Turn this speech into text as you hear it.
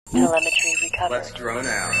Telemetry recovered. Let's drone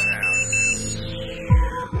out.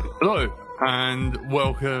 Hello, and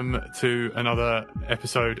welcome to another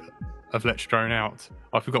episode of Let's Drone Out.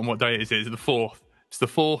 I've forgotten what day it is. It's the 4th. It's the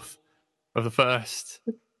 4th of the 1st,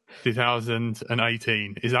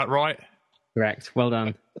 2018. Is that right? Correct. Well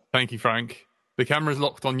done. Thank you, Frank. The camera's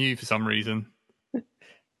locked on you for some reason.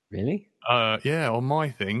 Really? Yeah, on my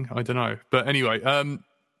thing. I don't know. But anyway,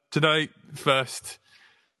 today, first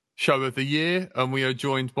show of the year, and we are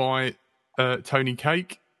joined by Tony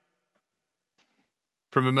Cake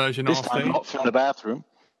from Immersion This RC. time not from the bathroom.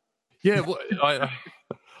 Yeah, well,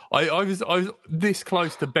 I was this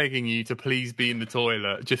close to begging you to please be in the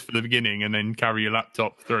toilet just for the beginning, and then carry your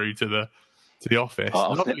laptop through to the office.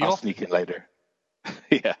 I'll sneak in later.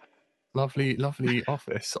 Yeah. Lovely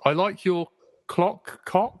office. I like your clock.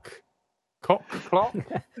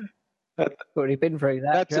 Already been through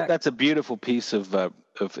that. That's a beautiful piece of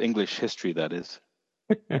English history. That is.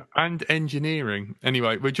 And engineering.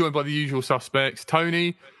 Anyway, we're joined by the usual suspects: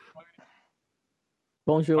 Tony,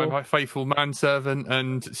 Bonjour. my faithful manservant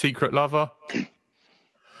and secret lover.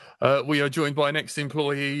 We are joined by an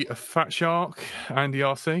ex-employee of Fat Shark, Andy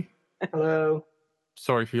RC. Hello.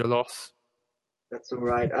 Sorry for your loss. That's all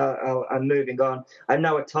right. I'm moving on. I'm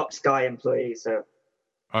now a Top Sky employee, so.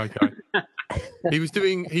 Okay.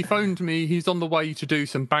 He phoned me. He's on the way to do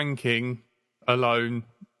some banking alone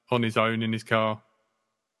on his own in his car.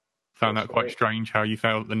 Found that quite strange how you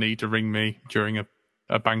felt the need to ring me during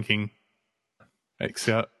a banking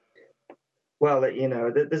excerpt. Well,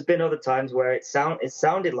 there's been other times where it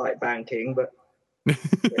sounded like banking, but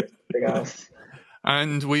something else.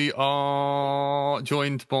 And we are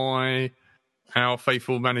joined by our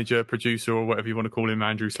faithful manager, producer, or whatever you want to call him,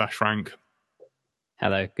 Andrew /Frank.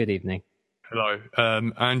 Hello. Good evening. Hello.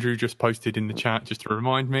 Andrew just posted in the chat just to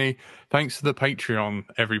remind me. Thanks to the Patreon,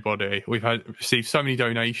 everybody. We've received so many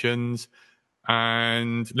donations.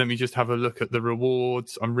 And let me just have a look at the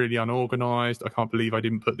rewards. I'm really unorganized. I can't believe I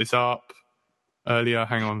didn't put this up earlier.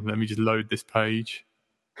 Hang on. Let me just load this page.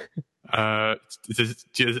 In the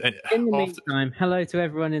meantime, hello to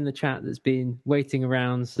everyone in the chat that's been waiting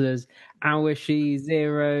around. So there's Awashi,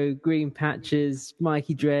 Zero, Green Patches,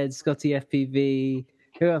 Mikey Dread, Scotty FPV.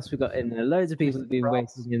 Who else we got in there? Loads of people have been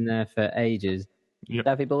waiting in there for ages. Yep.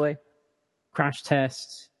 Daffy Boy, Crash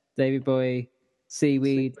Test, David Boy,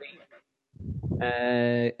 Seaweed,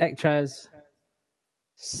 Ekchaz,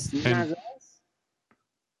 Snazaz.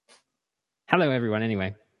 Hello, everyone.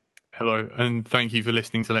 Anyway. Hello, and thank you for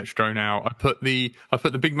listening to Let's Drone Out. I put the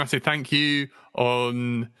big massive thank you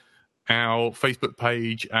on our Facebook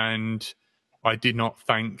page, and I did not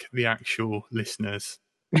thank the actual listeners.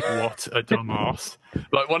 What a dumbass.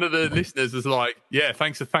 Like, one of the listeners was like, yeah,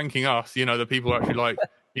 thanks for thanking us. The people actually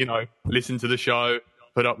listen to the show,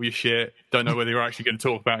 put up with your shit, don't know whether you're actually going to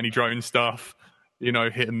talk about any drone stuff, hit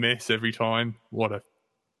and miss every time.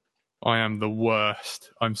 I am the worst.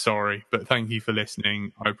 I'm sorry, but thank you for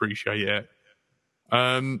listening. I appreciate it.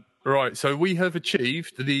 Right, so we have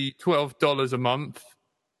achieved the $12 a month.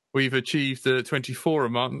 We've achieved the $24 a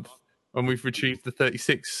month, and we've achieved the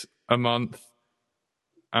 $36 a month,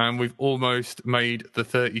 and we've almost made the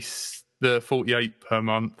 $48 per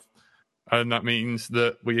month. And that means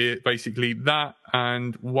that we're basically that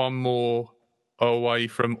and one more away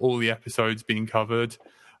from all the episodes being covered.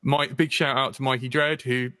 Big shout out to Mikey Dread,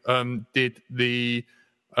 who did the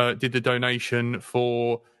donation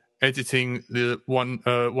for editing the one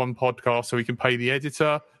podcast, so we can pay the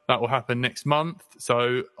editor. That will happen next month.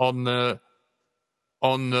 So on the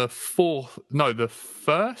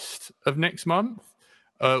 1st of next month,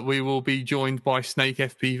 we will be joined by Snake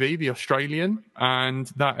FPV, the Australian, and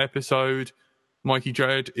that episode, Mikey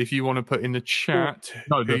Dread, if you want to put in the chat,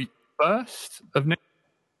 the 1st of next.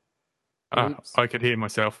 I could hear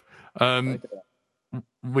myself.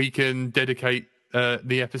 We can dedicate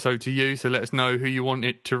the episode to you, so let us know who you want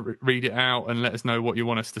it to read it out, and let us know what you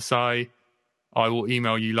want us to say. I will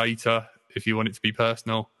email you later if you want it to be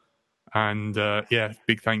personal. And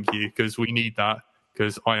big thank you, because we need that,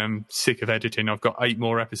 because I am sick of editing. I've got 8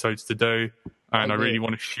 more episodes to do, and I really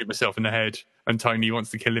want to shoot myself in the head. And Tony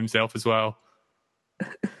wants to kill himself as well,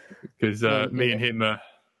 because me and him are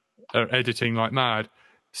editing like mad.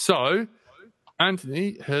 So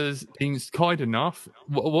Anthony has been kind enough.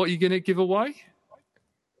 What are you going to give away?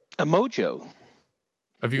 A Mojo.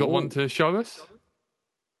 Have you got one to show us?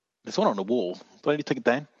 There's one on the wall. Do I need to take it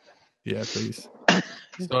down? Yeah, please.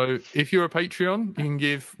 So if you're a Patreon, you can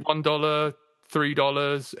give $1,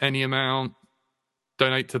 $3, any amount,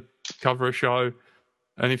 donate to cover a show.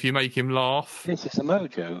 And if you make him laugh... This is a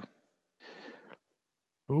Mojo.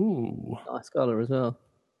 Ooh. Nice colour as well.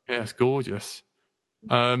 Yeah, it's gorgeous.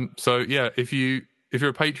 So yeah, if you're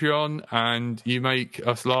a Patreon and you make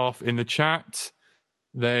us laugh in the chat,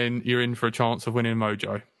 then you're in for a chance of winning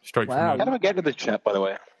Mojo straight from How me. do I get to the chat, by the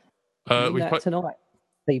way? Tonight,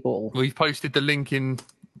 people. We've posted the link in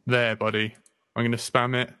there, buddy. I'm going to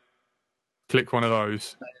spam it. Click one of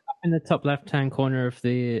those. In the top left-hand corner of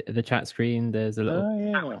the chat screen, there's a little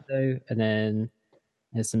window, and then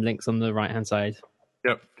there's some links on the right-hand side.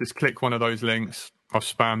 Yep, just click one of those links. I've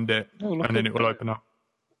spammed it, and then it will open up.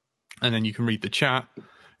 And then you can read the chat.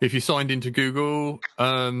 If you're signed into Google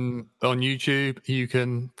on YouTube, you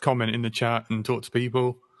can comment in the chat and talk to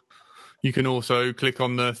people. You can also click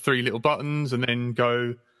on the 3 little buttons and then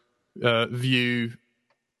go view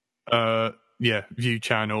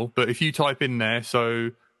channel. But if you type in there,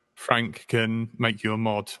 so Frank can make you a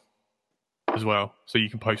mod as well, so you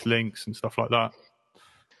can post links and stuff like that.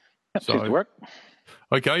 So work.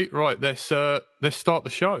 Okay, right. Let's start the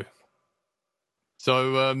show.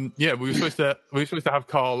 So we were supposed to have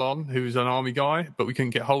Carl on, who's an army guy, but we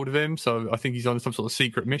couldn't get hold of him. So I think he's on some sort of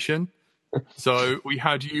secret mission. So we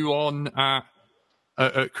had you on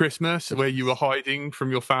at Christmas, where you were hiding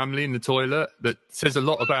from your family in the toilet. That says a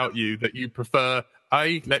lot about you, that you prefer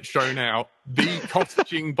A, Let's Drone Out, B,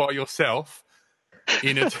 cottaging by yourself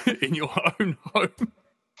in your own home.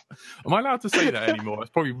 Am I allowed to say that anymore?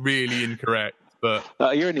 It's probably really incorrect, but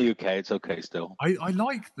you're in the UK. It's okay still. I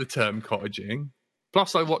like the term cottaging.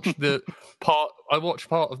 Plus, I watched part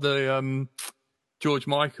of the George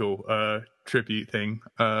Michael tribute thing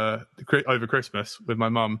over Christmas with my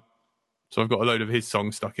mum. So I've got a load of his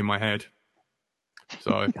songs stuck in my head.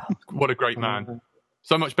 So what a great man!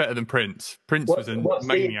 So much better than Prince. Prince was a what's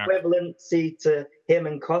maniac. What's the equivalency to him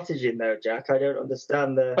and cottaging, though, Jack? I don't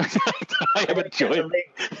understand the. I haven't joined.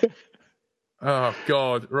 Oh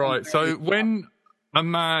God! Right. So when a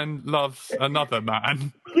man loves another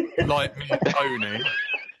man, like me and Tony,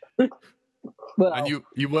 and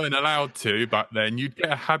you weren't allowed to back then, you'd get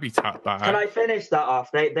a habitat back. Can I finish that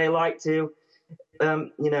off? They like to,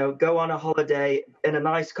 go on a holiday in a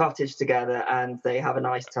nice cottage together, and they have a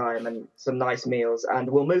nice time and some nice meals, and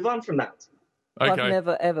we'll move on from that. Okay. I've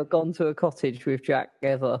never ever gone to a cottage with Jack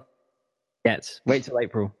ever. Yes. Wait till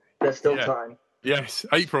April. There's still time. Yes,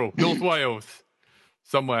 April, North Wales,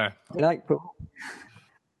 somewhere. In April.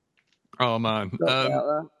 Oh man.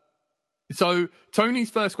 So Tony's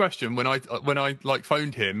first question when I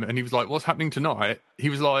phoned him and he was like, "What's happening tonight?" I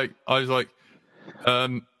was like,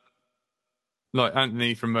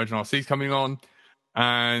 Anthony from Emergent RC's coming on,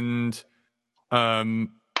 and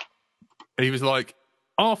he was like,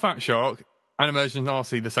 "Are Fat Shark and Emergent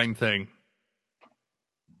RC the same thing?"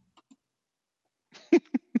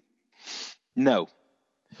 No.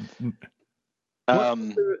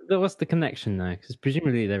 What's the connection though? Because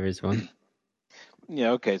presumably there is one.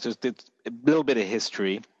 Yeah, okay. So it's a little bit of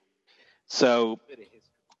history. So it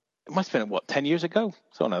must have been, 10 years ago?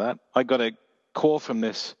 Something like that. I got a call from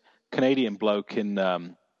this Canadian bloke in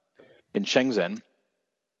Shenzhen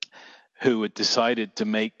who had decided to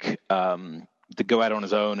to go out on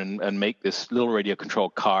his own and make this little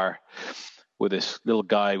radio-controlled car with this little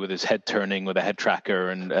guy with his head turning with a head tracker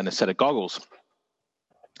and a set of goggles.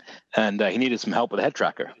 And he needed some help with a head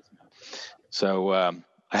tracker. So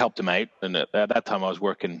I helped him out, and at that time I was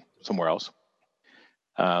working somewhere else.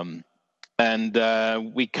 And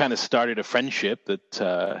we kind of started a friendship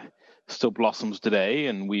that still blossoms today,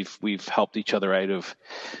 and we've helped each other out of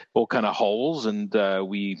all kind of holes, and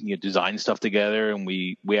we design stuff together, and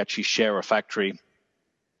we actually share a factory.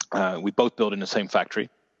 We both build in the same factory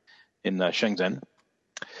in Shenzhen,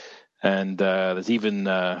 and there's even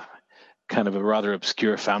kind of a rather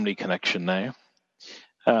obscure family connection now.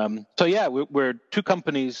 So yeah, we're two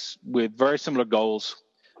companies with very similar goals,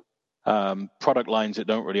 product lines that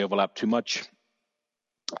don't really overlap too much,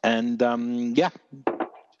 and just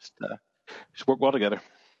work well together.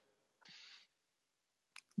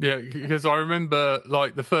 Yeah, because I remember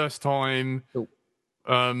like the first time,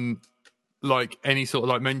 like any sort of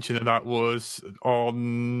like mention of that was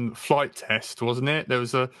on Flight Test, wasn't it? There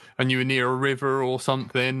was and you were near a river or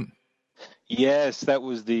something. Yes, that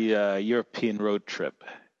was the European road trip.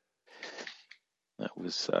 That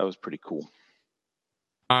was pretty cool.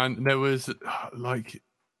 And there was like,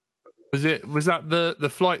 was that the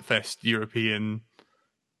Flight Fest European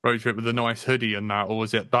road trip with the nice hoodie and that, or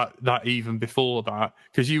was it that even before that?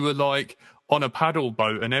 Because you were like on a paddle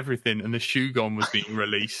boat and everything, and the Shogun was being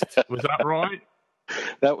released. Was that right?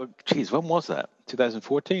 When was that?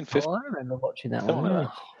 2014, 15? Oh, I remember watching that one. Yeah.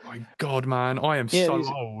 Oh my God, man, I am so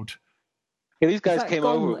old. Yeah, these guys came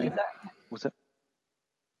over.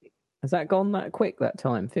 Has that gone that quick that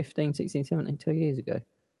time? 15, 16, 17, 2 years ago?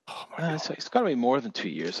 Oh my God. It's got to be more than 2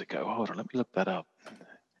 years ago. Hold on, let me look that up.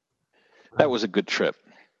 That was a good trip.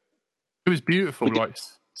 It was beautiful. Like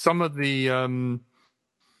some of the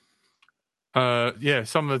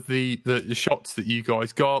some of the shots that you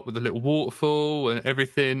guys got with the little waterfall and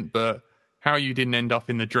everything, but how you didn't end up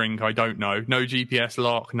in the drink, I don't know. No GPS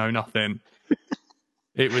lock, no nothing.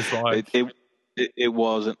 It was like it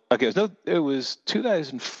wasn't okay. It was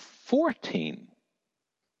 2014.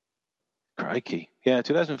 Crikey, yeah,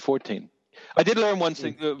 2014. I did learn one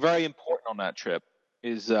thing very important on that trip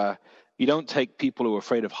is you don't take people who are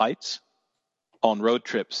afraid of heights on road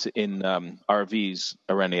trips in RVs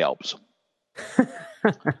around the Alps.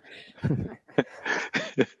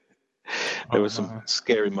 There were some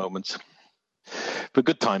scary moments, but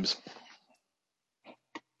good times.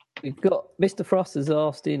 We've got Mr. Frost has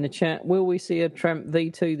asked in the chat, will we see a Tramp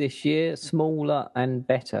V2 this year? Smaller and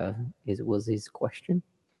better was his question.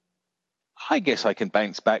 I guess I can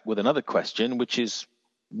bounce back with another question, which is,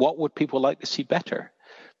 what would people like to see better,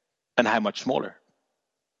 and how much smaller?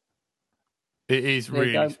 It is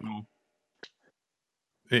really small.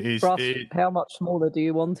 It is. Frost, how much smaller do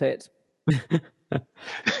you want it? I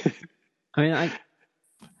mean,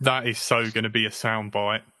 that is so going to be a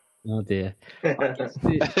soundbite. Oh dear. With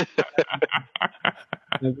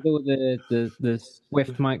all the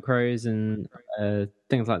Swift micros and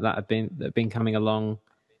things like that have been coming along,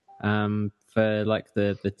 for like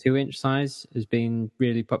the 2-inch size has been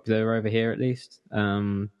really popular over here, at least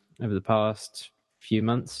over the past few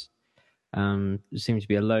months. There seems to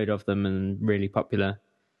be a load of them and really popular.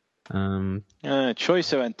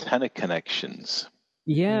 Choice of antenna connections.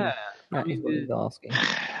 Yeah, that is what he's asking.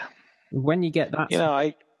 When you get that,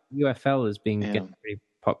 UFL has been getting pretty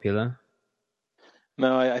popular.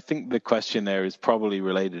 No, I think the question there is probably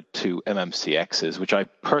related to MMCXs, which I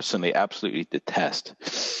personally absolutely detest.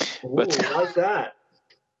 Ooh, why's that?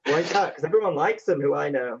 Why's that? Because everyone likes them, who I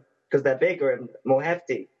know, because they're bigger and more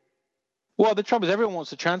hefty. Well, the trouble is everyone wants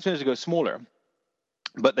the transmitters to go smaller,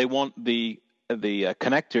 but they want the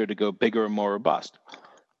connector to go bigger and more robust.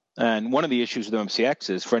 And one of the issues with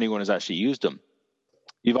MMCXs, for anyone who's actually used them,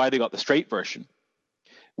 you've either got the straight version,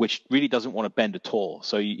 which really doesn't want to bend at all.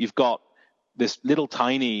 So you've got this little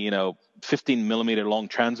tiny, 15 millimeter long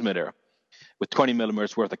transmitter with 20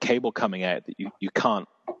 millimeters worth of cable coming out that you can't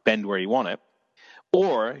bend where you want it.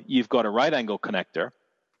 Or you've got a right angle connector.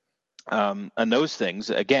 And those things,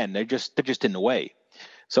 again, they're just in the way.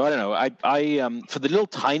 So I don't know. I for the little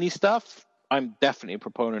tiny stuff, I'm definitely a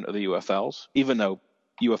proponent of the UFLs, even though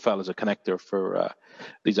UFL as a connector for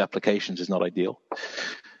these applications is not ideal.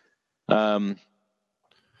 I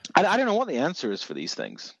don't know what the answer is for these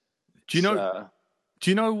things. Do you know what? Do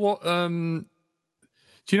you know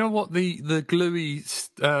what the gluey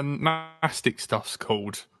mastic stuff's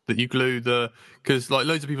called? That you glue because like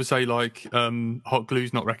loads of people say like hot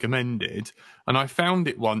glue's not recommended, and I found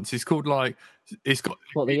it once. It's called it's got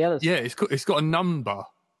the yellow stuff? Yeah, it's got a number.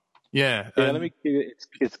 Yeah. Yeah. Let me give it.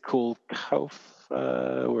 It's called Kauf.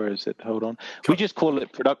 Where is it? Hold on. We just call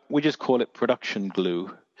it production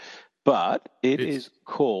glue, but it's is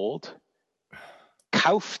called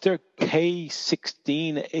Kaufter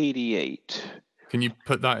K1688. Can you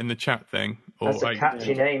put that in the chat thing? That's a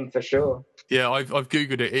catchy name for sure. Yeah, I've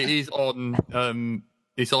googled it. It is on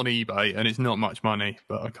it's on eBay and it's not much money,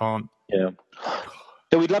 but I can't. Yeah.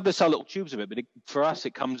 So we'd love to sell little tubes of it, but for us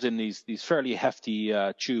it comes in these fairly hefty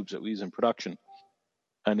tubes that we use in production,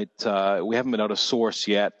 and we haven't been able to source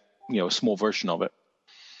yet, a small version of it.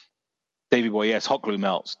 Davey boy, yes, hot glue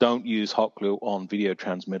melts. Don't use hot glue on video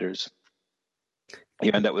transmitters.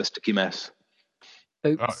 You end up with a sticky mess.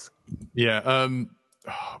 Oops. Yeah.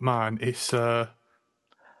 Man, it's God.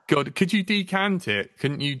 Could you decant it?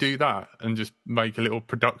 Couldn't you do that and just make a little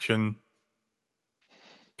production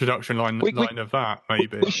line of that?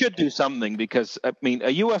 Maybe we should do something, because I mean, a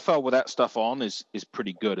UFL with that stuff on is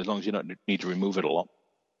pretty good, as long as you don't need to remove it a lot.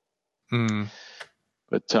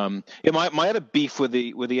 But my other beef with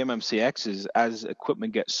the MMCX is, as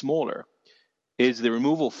equipment gets smaller, is the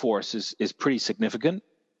removal force is pretty significant.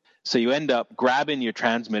 So you end up grabbing your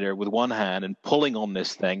transmitter with one hand and pulling on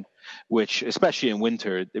this thing, which, especially in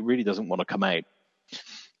winter, it really doesn't want to come out.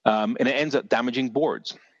 And it ends up damaging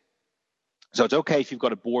boards. So it's okay if you've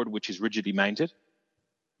got a board which is rigidly mounted.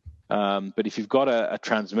 But if you've got a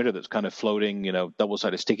transmitter that's kind of floating,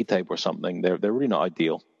 double-sided sticky tape or something, they're really not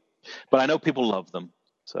ideal. But I know people love them,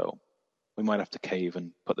 so we might have to cave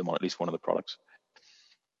and put them on at least one of the products.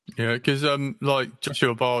 Yeah, because like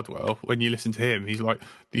Joshua Bardwell, when you listen to him, he's like,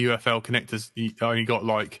 the UFL connectors, he only got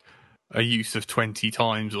like a use of 20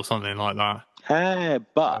 times or something like that.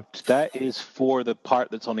 But that is for the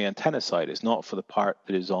part that's on the antenna side. It's not for the part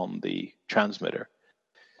that is on the transmitter.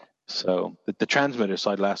 So the transmitter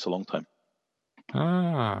side lasts a long time.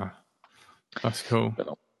 Ah, that's cool. But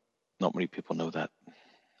not many people know that.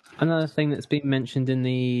 Another thing that's been mentioned in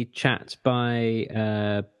the chat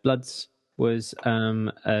by Bloods was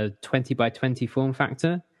a 20 by 20 form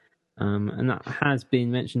factor. And that has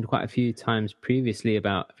been mentioned quite a few times previously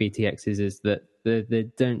about VTXs, is that they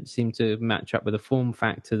don't seem to match up with a form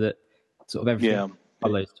factor that sort of everything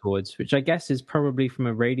follows towards, which I guess is probably from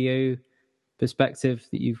a radio perspective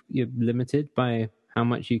that you're limited by how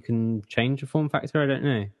much you can change a form factor. I don't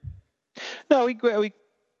know. No, we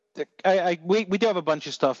do have a bunch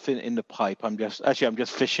of stuff in the pipe. I'm just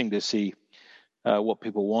fishing to see what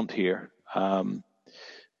people want here.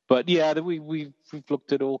 But yeah, we've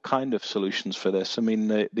looked at all kind of solutions for this. I mean,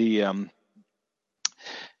 the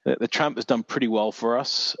Tramp has done pretty well for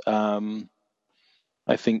us.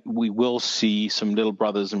 I think we will see some little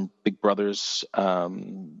brothers and big brothers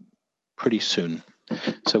pretty soon.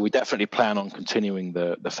 So we definitely plan on continuing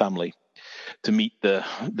the family to meet the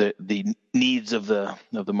needs of the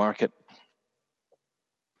market.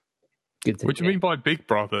 Good. What do you mean by big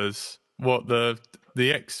brothers? What the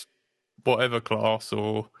X whatever class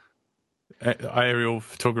or aerial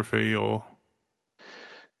photography or?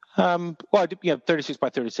 Well, 36 by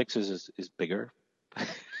 36 is bigger.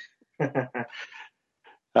 I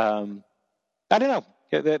don't know.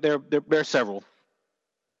 There are several.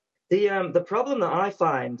 The problem that I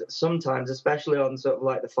find sometimes, especially on sort of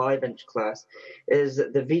like the 5-inch class, is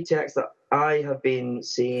that the VTX that I have been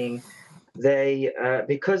seeing, they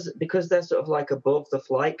because they're sort of like above the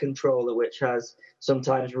flight controller, which has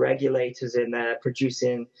sometimes regulators in there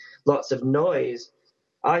producing lots of noise.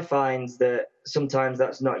 I find that sometimes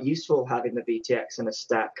that's not useful having the VTX in a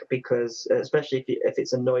stack, because especially if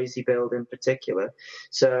it's a noisy build in particular.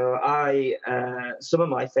 So some of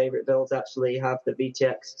my favorite builds actually have the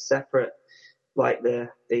VTX separate, like the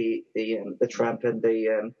Tramp and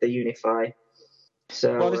the Unify.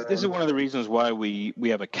 So well, this is one of the reasons why we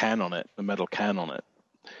have a can on it, a metal can on it.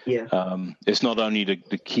 Yeah. It's not only to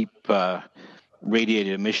keep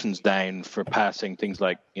radiated emissions down for passing things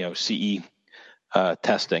like CE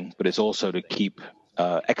testing, but it's also to keep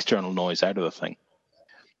external noise out of the thing.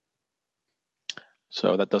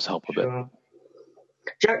 So that does help a bit.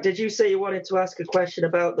 Jack, did you say you wanted to ask a question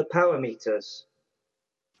about the power meters?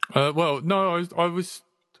 Well, no, I was.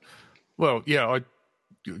 Well, yeah, I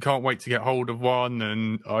can't wait to get hold of one,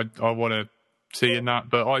 and I want to see in that.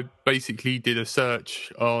 But I basically did a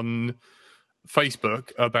search on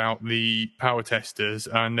Facebook about the power testers,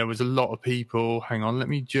 and there was a lot of people. Hang on, let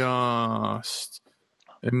me just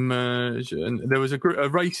emerge. And there was a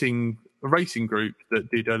racing group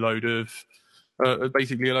that did a load of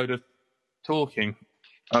talking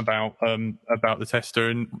about the tester,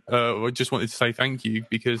 and I just wanted to say thank you,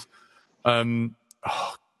 because one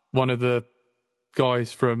of the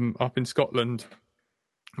guys from up in Scotland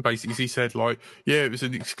basically said, like, yeah, it was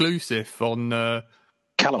an exclusive on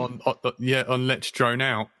Callum. on Let's Drone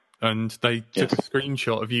Out, and they took a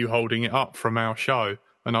screenshot of you holding it up from our show,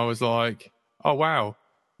 and I was like, oh wow,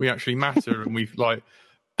 we actually matter, and we've like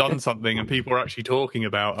done something, and people are actually talking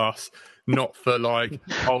about us, not for like,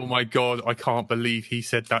 oh my god, I can't believe he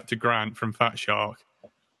said that to Grant from Fat Shark.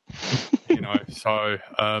 So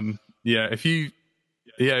it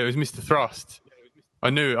was Mr. Thrust. I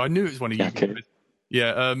knew it was one of you. Okay.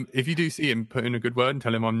 Yeah, if you do see him, put in a good word and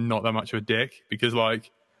tell him I'm not that much of a dick, because like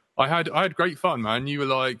I had great fun, man. You were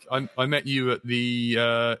like, I met you at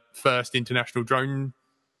the first International Drone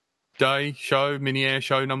Day show, Mini Air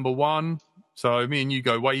Show #1. So me and you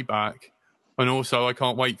go way back, and also I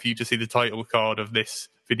can't wait for you to see the title card of this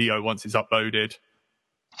video once it's uploaded.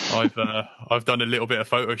 I've done a little bit of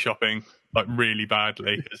photoshopping, like really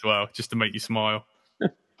badly as well, just to make you smile.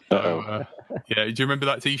 So, do you remember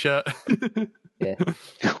that T-shirt? Yeah.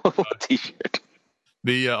 What T-shirt?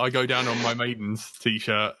 The I go down on my maidens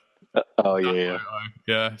T-shirt. Oh yeah.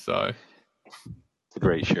 Yeah. So it's a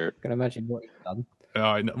great shirt. I can imagine what you've done.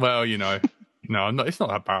 Well, no, it's not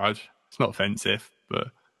that bad. It's not offensive,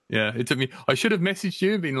 but yeah, it took me. I should have messaged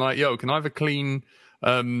you and been like, "Yo, can I have a clean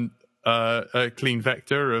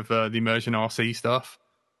vector of the Immersion RC stuff?"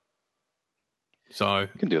 So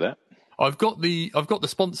you can do that. I've got the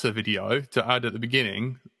sponsor video to add at the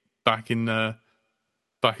beginning, back in the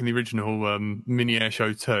original Mini Air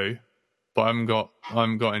Show 2, but I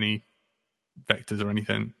haven't got any vectors or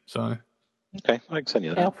anything. So okay, I can send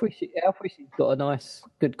you that. Alfris's got a nice,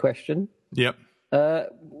 good question. Yep. Are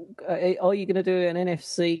you going to do an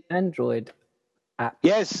NFC Android app?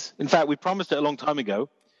 Yes. In fact, we promised it a long time ago.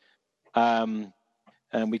 and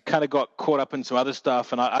we kind of got caught up in some other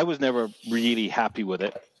stuff, and I was never really happy with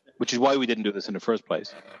it, which is why we didn't do this in the first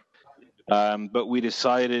place. But we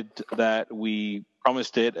decided that we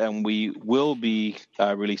promised it, and we will be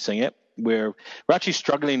releasing it. We're actually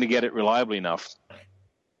struggling to get it reliably enough.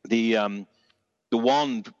 The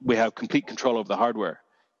wand, we have complete control over the hardware.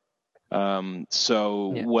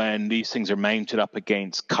 When these things are mounted up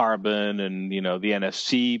against carbon and, the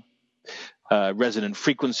NFC resonant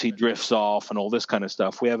frequency drifts off and all this kind of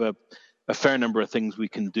stuff, we have a fair number of things we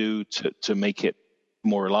can do to make it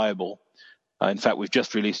more reliable. In fact, we've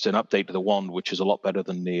just released an update to the wand, which is a lot better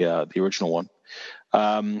than the original one.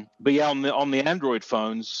 But yeah, on the Android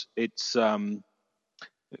phones, it's I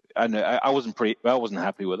wasn't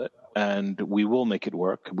happy with it, and we will make it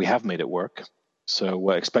work. We have made it work,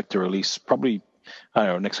 so expect a release probably, I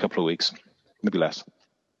don't know, next couple of weeks, maybe less.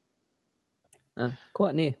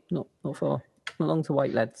 Quite near, not far, not long to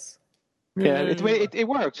wait, lads. Yeah, it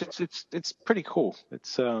works. It's pretty cool.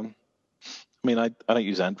 It's I don't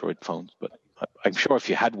use Android phones, but I'm sure if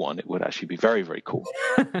you had one, it would actually be very, very cool.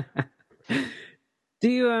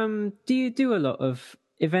 Do you do a lot of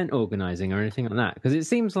event organizing or anything like that? Because it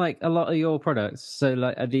seems like a lot of your products, so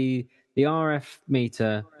like the RF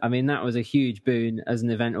meter, that was a huge boon as an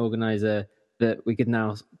event organizer, that we could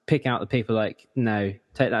now pick out the people like, no,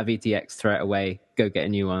 take that VTX, throw it away, go get a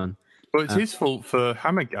new one. Well, it's his fault for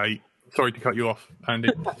Hammergate. Sorry to cut you off,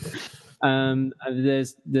 Andy.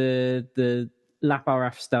 There's the lap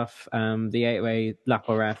RF stuff, the 8-way lap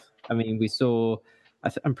RF. We saw,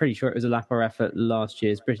 I'm pretty sure it was a lap RF at last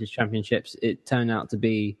year's British Championships. It turned out to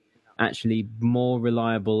be actually more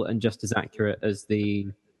reliable and just as accurate as the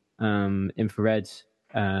infrared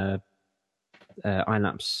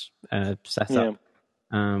ILAPS setup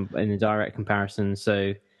in a direct comparison.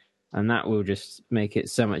 So, and that will just make it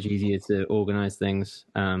so much easier to organize things,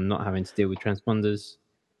 not having to deal with transponders.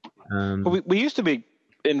 We used to be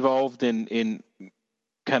involved in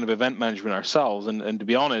kind of event management ourselves, and to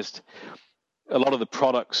be honest, a lot of the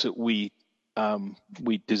products that we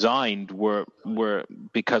designed were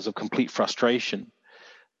because of complete frustration.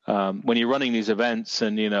 When you're running these events,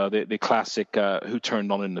 and the classic "who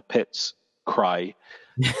turned on in the pits" cry,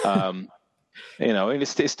 and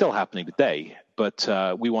it's still happening today. But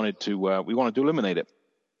we wanted to eliminate it.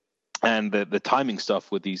 And the timing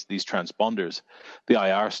stuff with these transponders, the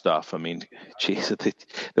IR stuff, the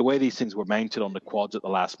way these things were mounted on the quads at the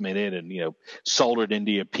last minute, and soldered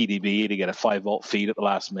into your PDB to get a 5-volt feed at the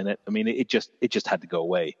last minute, it just had to go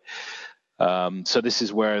away. So this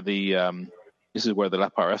is where the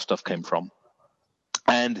lap RF stuff came from,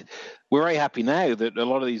 and we're very happy now that a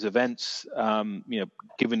lot of these events,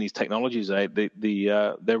 given these technologies,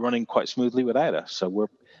 they're running quite smoothly without us. So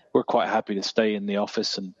we're quite happy to stay in the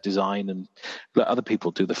office and design and let other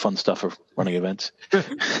people do the fun stuff of running events. Oh,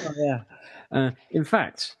 yeah. In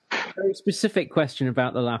fact, a very specific question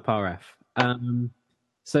about the lap RF.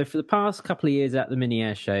 So for the past couple of years at the Mini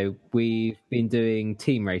Air Show, we've been doing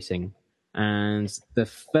team racing. And the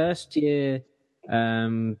first year,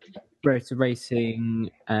 Rotor Racing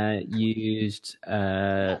used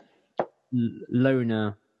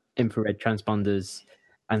loaner infrared transponders,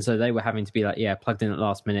 and so they were having to be plugged in at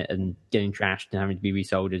last minute and getting trashed and having to be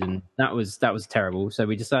resoldered, and that was terrible. So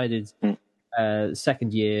we decided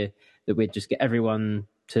second year that we'd just get everyone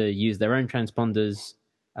to use their own transponders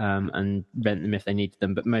and rent them if they needed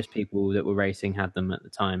them, but most people that were racing had them at the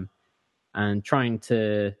time. And trying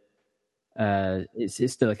to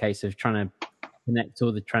it's still a case of trying to connect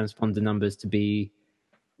all the transponder numbers to be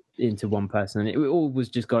into one person, and it all was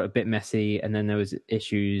just got a bit messy, and then there was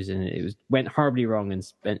issues, and it went horribly wrong,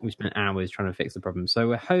 and we spent hours trying to fix the problem. So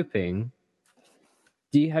we're hoping,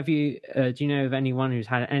 do you know of anyone who's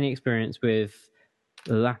had any experience with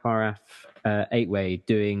the lap RF 8-way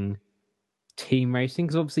doing team racing?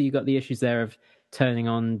 Because obviously you've got the issues there of turning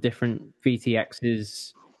on different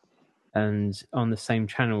VTXs and on the same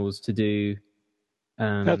channels to do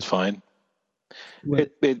that's fine. We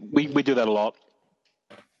do that a lot.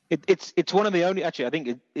 It's one of the only, actually, I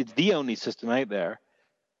think it's the only system out there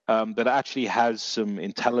that actually has some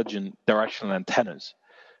intelligent directional antennas.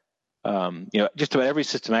 Just about every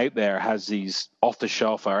system out there has these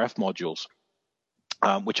off-the-shelf RF modules,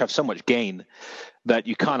 which have so much gain that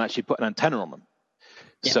you can't actually put an antenna on them.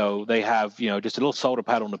 Yeah. So they have, just a little solder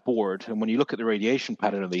pad on the board, and when you look at the radiation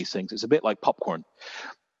pattern of these things, it's a bit like popcorn.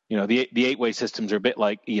 The 8-way systems are a bit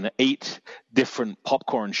like 8 different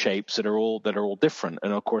popcorn shapes that are all different,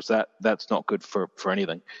 and of course that's not good for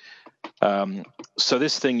anything. So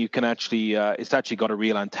this thing, you can actually it's actually got a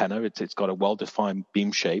real antenna. It's got a well-defined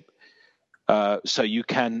beam shape, so you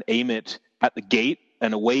can aim it at the gate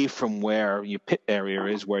and away from where your pit area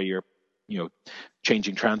is, where you're,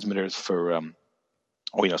 changing transmitters for,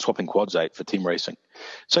 or swapping quads out for team racing.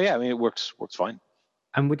 So yeah, I mean, it works fine.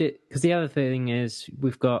 And would it? Because the other thing is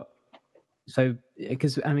we've got other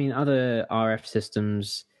RF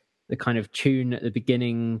systems, the kind of tune at the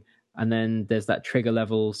beginning, and then there's that trigger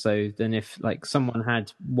level. So then if like someone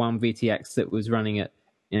had one VTX that was running at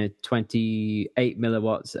 28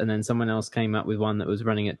 milliwatts, and then someone else came up with one that was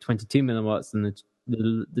running at 22 milliwatts, and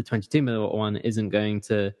the 22 milliwatt one isn't going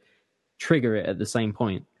to trigger it at the same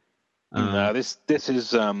point. No, this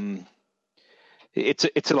is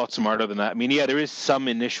it's a lot smarter than that. I mean, yeah, there is some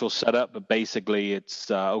initial setup, but basically it's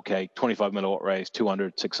 25 milliwatt race,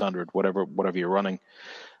 200, 600, whatever you're running.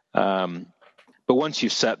 But once you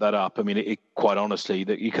set that up, I mean, it quite honestly,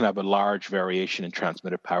 that you can have a large variation in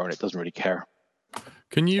transmitter power, and it doesn't really care.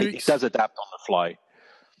 It does adapt on the fly.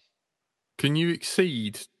 Can you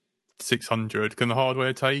exceed 600? Can the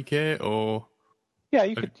hardware take it, or? Yeah,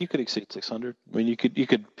 you could exceed 600. I mean, you could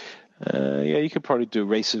probably do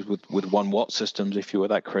races with 1 watt systems if you were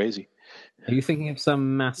that crazy. Are you thinking of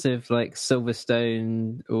some massive like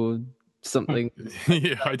Silverstone or something?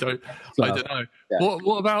 Yeah, I don't know. Yeah.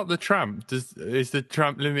 What about the Tramp? Is the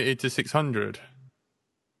Tramp limited to 600?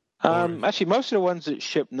 Actually, most of the ones that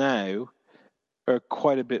ship now are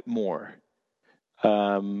quite a bit more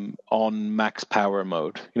on max power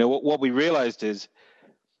mode. What we realized is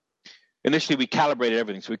initially we calibrated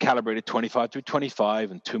everything. So we calibrated 25 to be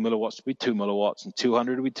 25, and 2 milliwatts to be 2 milliwatts, and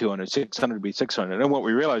 200 to be 200, 600 to be 600. And what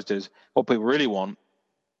we realized is what people really want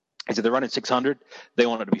is if they're running 600, they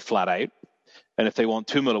want it to be flat out. And if they want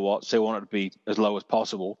 2 milliwatts, they want it to be as low as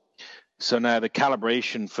possible. So now the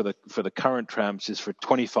calibration for the current Tramps is for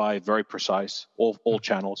 25, very precise, all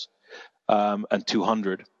channels, and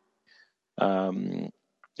 200.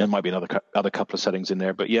 There might be another couple of settings in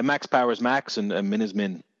there, but yeah, max power is max and min is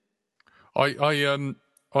min. I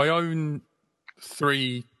own 4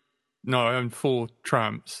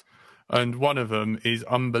 Tramps, and one of them is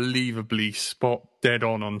unbelievably spot dead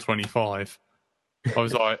on 25. I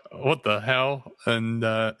was like, what the hell? And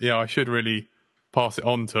I should really pass it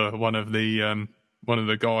on to one of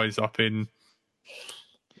the guys up in.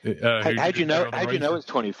 How do you know it's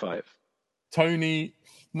 25? Tony,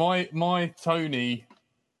 my Tony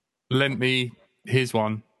lent me his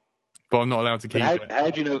one, but I'm not allowed to keep it. How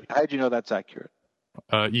do you know that's accurate?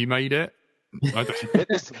 You made it.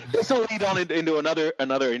 This will lead on into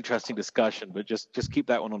another interesting discussion, but just keep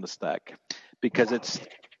that one on the stack because this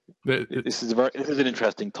is an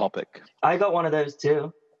interesting topic. I got one of those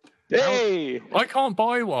too. Hey, I can't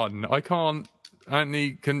buy one. I can't.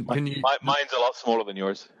 Anthony, can you? Mine's a lot smaller than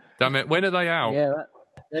yours. Damn it! When are they out? Yeah,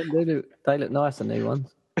 they look nice, the new ones.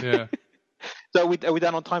 Yeah. So are we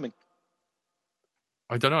done on timing?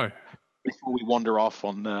 I don't know. Before we wander off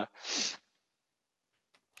on.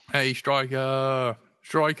 Hey, Striker,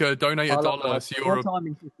 donate $1. So your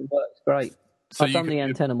timing system works great. So I've done the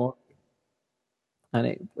antenna mod,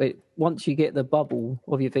 and it once you get the bubble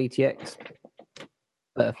of your VTX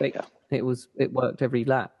perfect, it worked every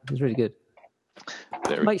lap. It was really good.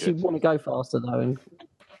 It makes you want to go faster though. And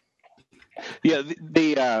yeah,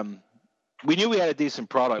 we knew we had a decent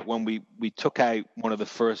product when we took out one of the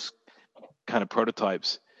first kind of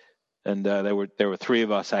prototypes, and there were 3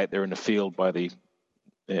 of us out there in the field by the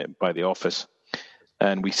office,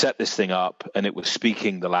 and we set this thing up, and it was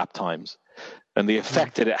speaking the lap times, and the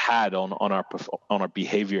effect that it had on our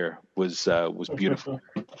behavior was beautiful.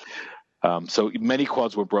 So many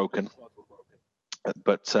quads were broken,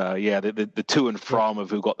 but the to and from of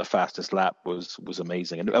who got the fastest lap was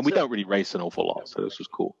amazing, and we don't really race an awful lot, so this was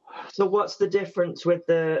cool. So what's the difference with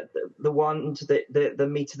the one to the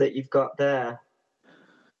meter that you've got there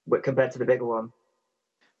compared to the bigger one?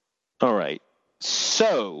 All right.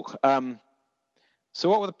 So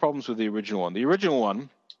what were the problems with the original one? The original one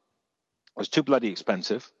was too bloody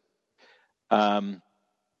expensive.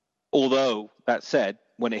 Although, that said,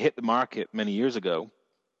 when it hit the market many years ago,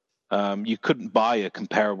 you couldn't buy a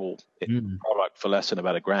comparable product for less than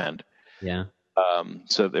about $1,000. Yeah.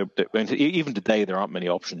 So even today, there aren't many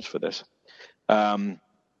options for this.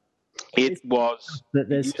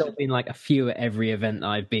 There's still been like a few at every event that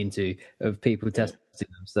I've been to of people testing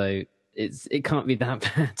them. So it can't be that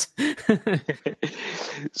bad.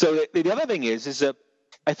 So the other thing is that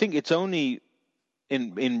I think it's only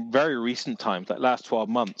in very recent times, like last 12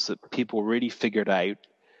 months, that people really figured out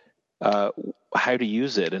how to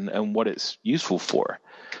use it and what it's useful for.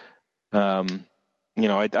 I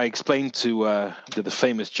explained to the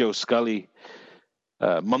famous Joe Scully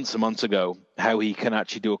months and months ago how he can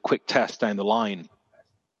actually do a quick test down the line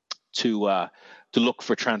to look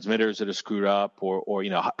for transmitters that are screwed up, or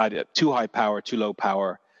too high power, too low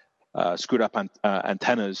power, screwed up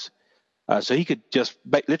antennas. So he could just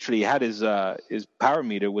literally had his power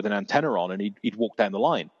meter with an antenna on, and he'd walk down the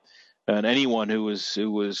line. And anyone who was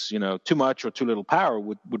too much or too little power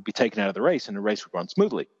would be taken out of the race, and the race would run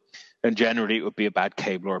smoothly. And generally, it would be a bad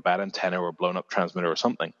cable or a bad antenna or a blown up transmitter or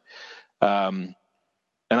something. And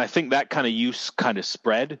I think that kind of use kind of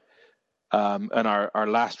spread. And our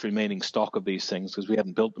last remaining stock of these things, because we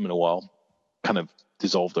hadn't built them in a while, kind of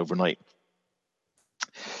dissolved overnight.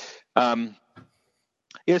 So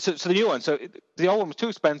the new one. So the old one was too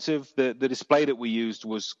expensive. The display that we used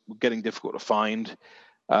was getting difficult to find.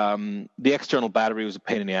 The external battery was a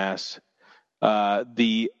pain in the ass.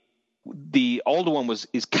 The older one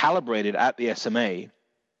is calibrated at the SMA,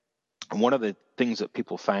 and one of the things that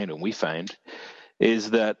people found and we found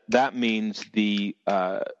is that means the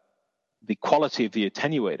quality of the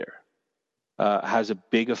attenuator has a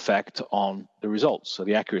big effect on the results, so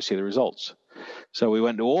the accuracy of the results. So we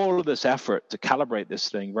went to all of this effort to calibrate this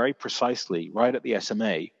thing very precisely right at the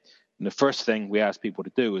SMA, and the first thing we asked people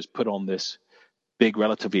to do is put on this big,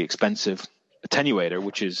 relatively expensive attenuator,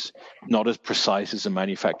 which is not as precise as the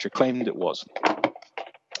manufacturer claimed it was.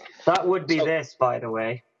 That would be this, by the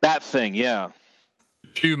way. That thing, yeah.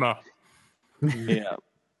 Tumor. Yeah.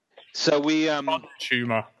 So we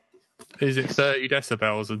tumor. Is it 30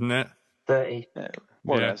 decibels, isn't it? 30.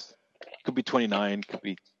 More or less. Could be 29. Could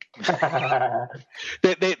be. They're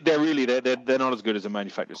not as good as the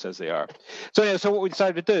manufacturer says they are. So yeah. So what we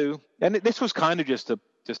decided to do, and this was kind of just a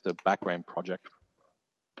background project.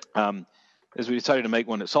 Is we decided to make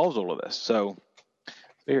one that solves all of this. So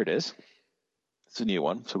here it is. It's a new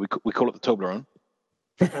one. So we call it the Toblerone.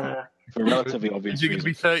 For relatively obvious reasons.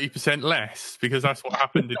 Is it going to be 30% less? Because that's what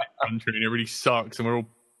happened in this country, and it really sucks, and we're all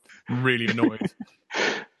really annoyed.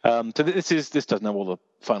 So this doesn't have all the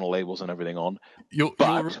final labels and everything on. Your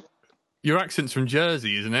accent's from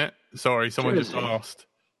Jersey, isn't it? Sorry, someone just asked.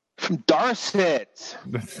 From Dorset.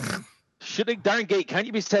 Shooting darn gate, can't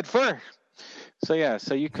you be said first? So yeah,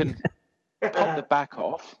 so you can pop the back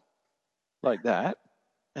off like that,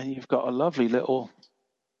 and you've got a lovely little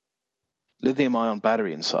lithium-ion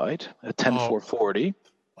battery inside, a 10440.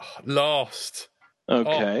 Lost.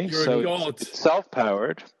 Okay, so it's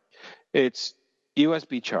self-powered. It's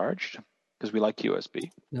USB charged because we like USB.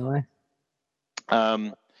 No.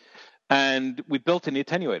 And we built in the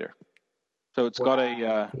attenuator, so it's got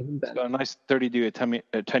a nice 30D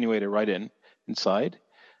attenuator right inside.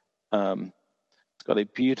 It's got a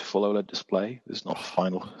beautiful OLED display. There's not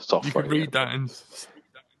final software. You can read that in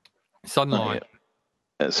sunlight.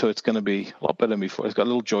 So it's going to be a lot better than before. It's got a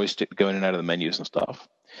little joystick going in and out of the menus and stuff.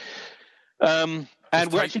 And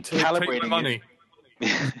we're actually calibrating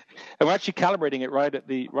it. And we're actually calibrating it right at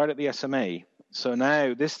the SMA. So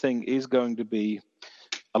now this thing is going to be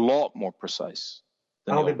a lot more precise.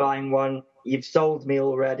 I'll be buying one. You've sold me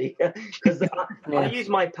already. Because I use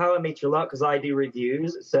my power meter a lot because I do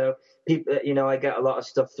reviews. So people, I get a lot of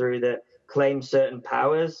stuff through that claim certain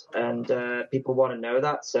powers, and people want to know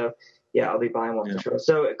that. So yeah, I'll be buying one for sure.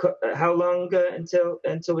 So how long until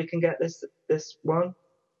we can get this one?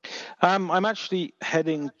 I'm actually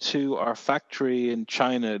heading to our factory in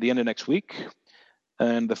China at the end of next week,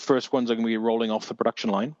 and the first ones are going to be rolling off the production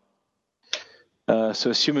line. So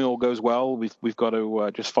assuming all goes well, we've got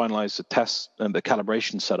to just finalize the test and the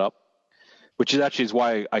calibration setup, which is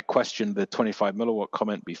why I questioned the 25 milliwatt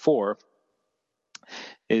comment before.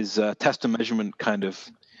 Is test and measurement kind of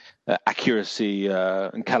accuracy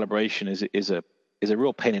and calibration is a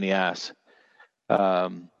real pain in the ass,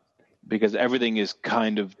 because everything is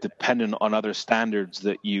kind of dependent on other standards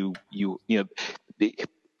that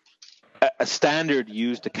a standard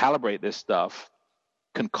used to calibrate this stuff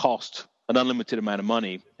can cost an unlimited amount of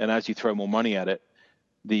money, and as you throw more money at it,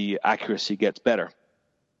 the accuracy gets better.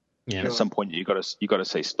 Yeah. At some point, you got to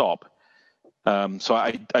say stop. So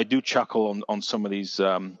I do chuckle on some of these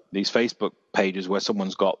Facebook pages where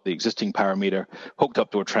someone's got the existing power meter hooked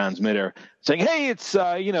up to a transmitter, saying, "Hey, it's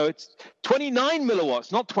 29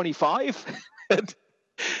 milliwatts, not 25."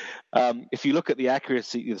 If you look at the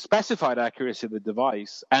accuracy, the specified accuracy of the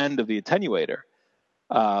device and of the attenuator,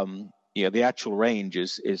 the actual range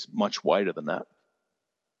is much wider than that.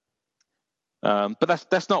 But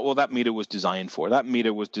that's not what that meter was designed for. That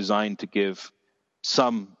meter was designed to give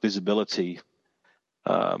some visibility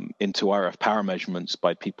into RF power measurements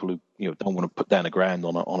by people who don't want to put down a grand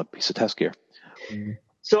on a piece of test gear.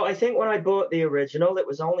 So I think when I bought the original, it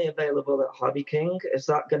was only available at Hobby King. Is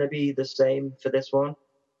that going to be the same for this one?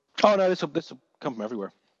 Oh no, this will come from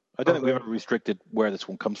everywhere. I don't think we've ever restricted where this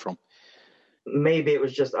one comes from. maybe it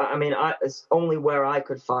was just. I mean, it's only where I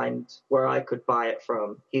could buy it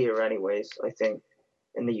from here, anyways. I think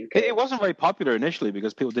in the UK, it wasn't very popular initially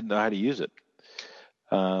because people didn't know how to use it.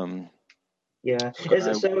 Yeah. Is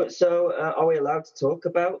it so? Are we allowed to talk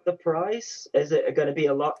about the price? Is it going to be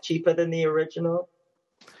a lot cheaper than the original?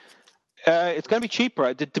 It's going to be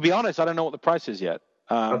cheaper. To be honest, I don't know what the price is yet.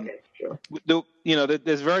 Okay, sure.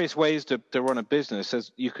 There's various ways to run a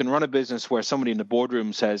business. You can run a business where somebody in the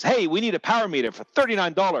boardroom says, "Hey, we need a power meter for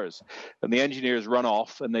 $39," and the engineers run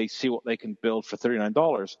off and they see what they can build for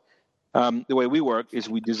 $39. The way we work is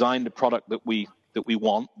we design the product that we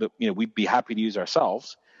want, that we'd be happy to use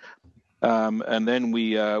ourselves. And then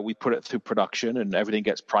we put it through production, and everything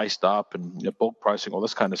gets priced up, and bulk pricing, all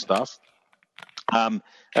this kind of stuff. And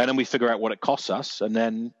then we figure out what it costs us, and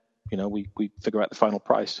then we figure out the final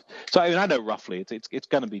price. So I know roughly it's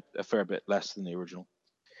going to be a fair bit less than the original.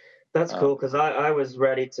 That's cool, because I was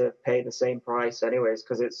ready to pay the same price anyways,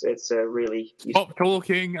 because it's a really useful... Stop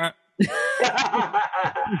talking.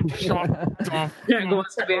 Shut up.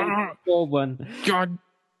 God,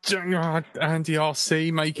 Andy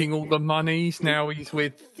RC making all the monies. Now he's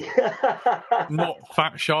with not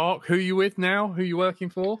Fat Shark. Who are you with now? Who are you working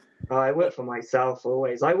for? Oh, I work for myself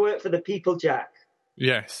always. I work for the people, Jack.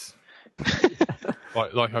 Yes.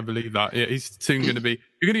 like I believe that. Yeah, he's soon going to be...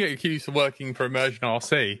 You're going to get accused of working for Immersion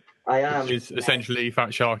RC. I am. Which is essentially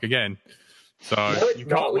Fat Shark again. So no, it's you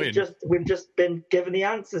not. can't win. We've just been given the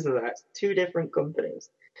answers to that. It's two different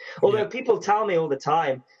companies. Although people tell me all the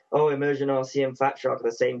time, "Oh, Immersion RC and Fat Shark are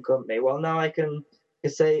the same company." Well, now I can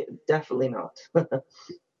say definitely not.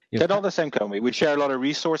 They're not the same company. We share a lot of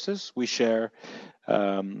resources. We share.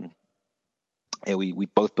 We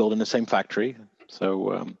both build in the same factory.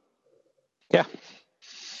 So yeah.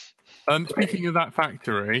 Speaking of that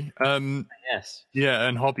factory, yes, yeah,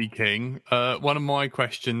 and Hobby King. One of my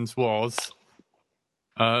questions was,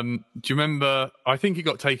 do you remember? I think it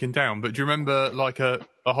got taken down, but do you remember like a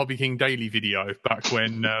Hobby King daily video back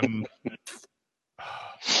when?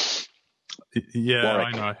 Yeah, Warwick.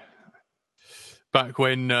 I know. Back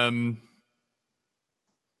when?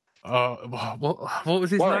 What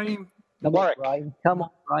was his Warwick. name? Warwick. Come on,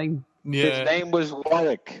 Brian. Yeah. His name was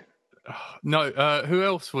Warwick. No, who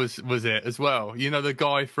else was it as well? You know, the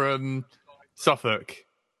guy from Suffolk.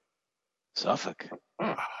 Suffolk.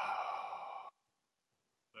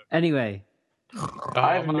 Anyway.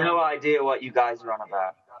 I have no idea what you guys are on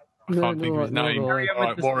about. I can't think of his name.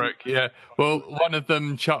 Right, Warwick, yeah. Well, one of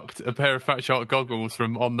them chucked a pair of Fat Shark goggles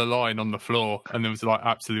from on the line on the floor, and there was like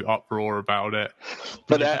absolute uproar about it.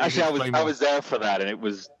 But actually, I was there for that, and it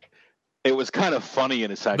was kind of funny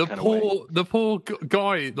in a sad kind of way. The poor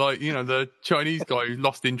guy, like, the Chinese guy who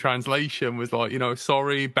lost in translation was like,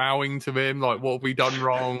 sorry, bowing to him, like, what have we done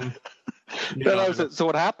wrong? So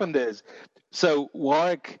what happened is,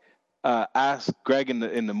 Warwick asked Greg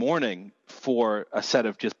in the morning for a set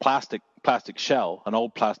of just plastic shell, an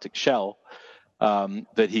old plastic shell,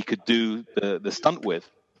 that he could do the stunt with.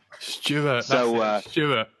 Stuart.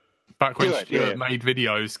 Back when Stuart made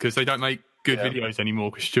videos, because they don't make good videos anymore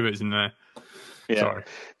because Stuart's in there. Yeah.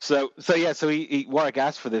 Sorry. So Warwick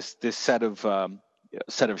asked for this set of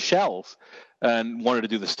shells and wanted to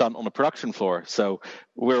do the stunt on the production floor. So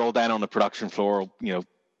we're all down on the production floor,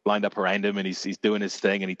 lined up around him, and he's doing his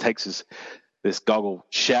thing, and he takes this goggle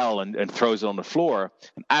shell and throws it on the floor.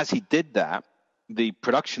 And as he did that, the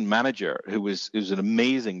production manager, who was an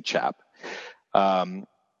amazing chap,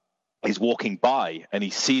 he's walking by and he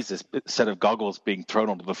sees this set of goggles being thrown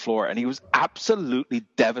onto the floor, and he was absolutely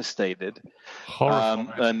devastated.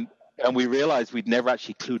 And we realized we'd never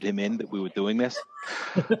actually clued him in that we were doing this.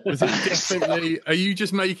 Was it definitely? Are you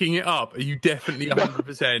just making it up? Are you definitely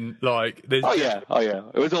 100% like? Oh yeah.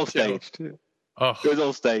 It was all staged. Oh. It was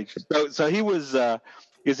all staged. So he was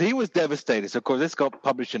devastated. So of course this got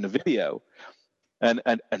published in the video. And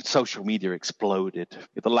social media exploded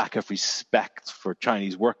with the lack of respect for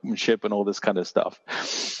Chinese workmanship and all this kind of stuff.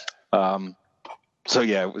 So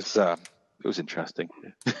yeah, it was interesting.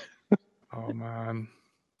 Oh man!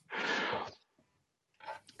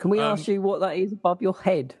 Can we ask you what that is above your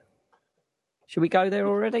head? Should we go there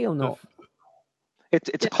already or not?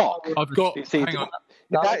 It's a cock. I've got. Hang on.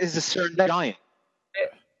 That is a certain giant.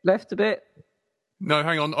 Left a bit. No,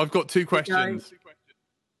 hang on. I've got two questions.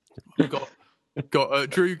 I've got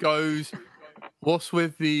Drew goes, what's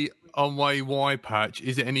with the Onway Y patch?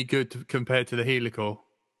 Is it any good compared to the helical?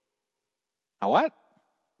 A what?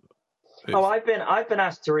 Oh, I've been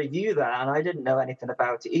asked to review that, and I didn't know anything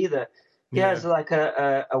about it either. He has like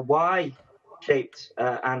a Y-shaped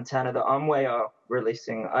antenna that Onway are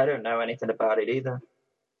releasing. I don't know anything about it either.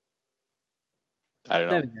 I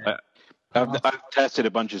don't know. I've tested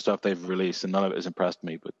a bunch of stuff they've released, and none of it has impressed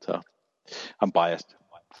me. But I'm biased.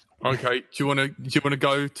 Okay, do you want to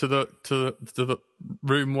go to the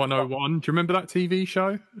Room 101? Do you remember that TV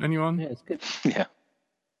show? Anyone? Yeah, it's good. Yeah.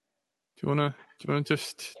 Do you want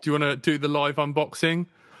to do the live unboxing?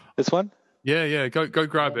 This one? Yeah. Go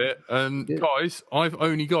grab it. Guys, I've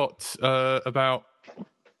only got about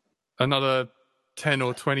another 10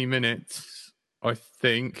 or 20 minutes, I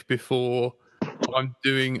think, before I'm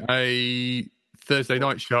doing a Thursday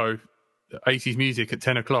night show, 80s music at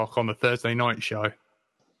 10 o'clock on the Thursday night show.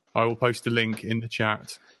 I will post a link in the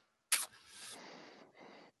chat.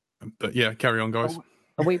 But yeah, carry on, guys.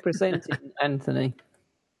 Are we presenting, Anthony?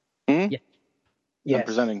 Yeah. Yes. I'm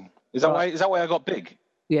presenting. Is that why I got big?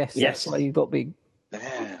 Yes. That's why you got big.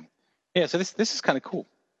 Damn. Yeah. So this is kind of cool.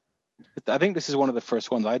 I think this is one of the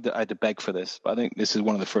first ones. I had to beg for this, but I think this is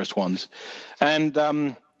one of the first ones. And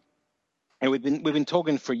we've been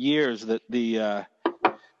talking for years that this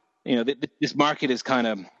market is kind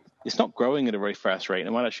of, it's not growing at a very fast rate.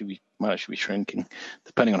 It might actually be shrinking,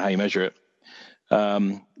 depending on how you measure it.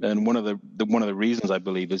 And one of the reasons I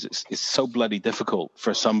believe is it's so bloody difficult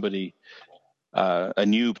for somebody, a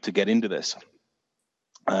noob, to get into this.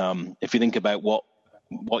 If you think about what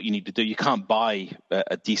you need to do, you can't buy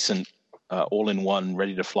a decent all-in-one,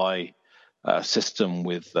 ready-to-fly system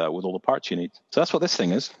with all the parts you need. So that's what this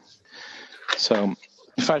thing is. So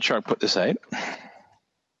in fact, I put this out,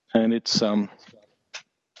 and it's I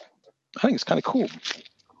think it's kind of cool.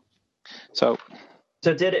 So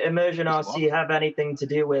did Immersion RC have anything to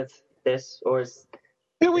do with this, or is?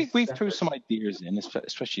 Yeah, we threw some ideas in,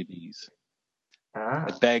 especially these.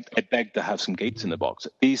 I begged to have some gates in the box.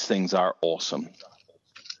 These things are awesome.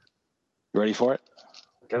 You ready for it?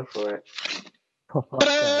 Go for it.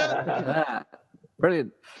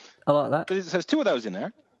 Brilliant. I like that. There's two of those in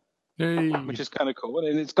there. Yay. Which is kind of cool.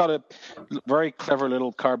 And it's got a very clever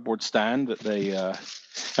little cardboard stand that they,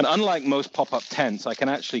 and unlike most pop-up tents, I can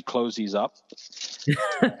actually close these up.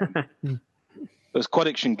 Those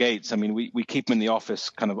Quadiction gates, I mean, we keep them in the office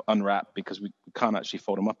kind of unwrapped because we can't actually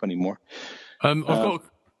fold them up anymore. I've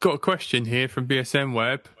got a question here from BSM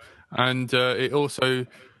Web, and it also,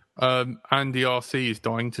 Andy RC is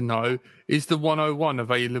dying to know, is the 101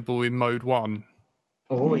 available in Mode 1?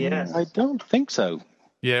 Oh, yes. I don't think so.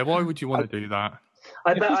 Yeah, why would you want to do that?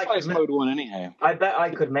 I bet I could Mode 1 anyhow. I bet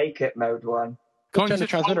I could make it Mode 1. Can't Turn you the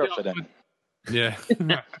transmitter upside down. Yeah.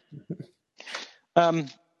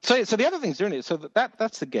 So the other thing's doing it. So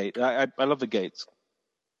that's the gate. I love the gates.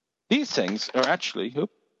 These things are actually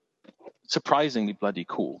surprisingly bloody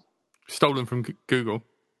cool. Stolen from Google.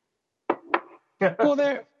 Well,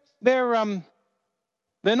 they're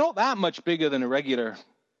not that much bigger than a regular.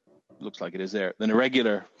 Looks like it is there than a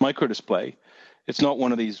regular micro display. It's not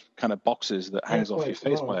one of these kind of boxes that hangs off your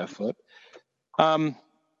face by a foot.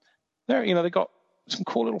 They got some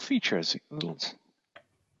cool little features. A little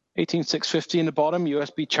 18650 in the bottom,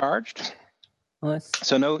 USB charged. Nice.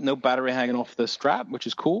 So no battery hanging off the strap, which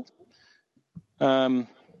is cool. I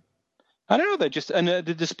don't know.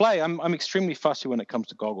 The display. I'm extremely fussy when it comes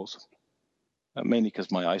to goggles, mainly because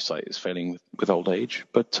my eyesight is failing with old age.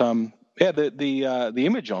 But the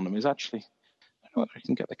image on them is actually. I don't know if I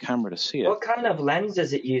can get the camera to see it. What kind of lens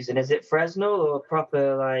is it using? Is it Fresnel or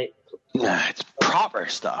proper like? Nah, it's proper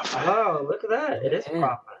stuff. Oh, look at that! It is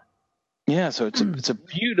proper. Yeah, so it's a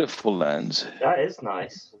beautiful lens. That is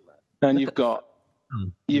nice. And you've got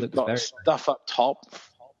stuff up top,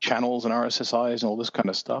 channels and RSSIs and all this kind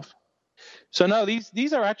of stuff. So no,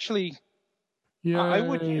 these are actually. Yeah. I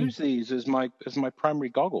would use these as my primary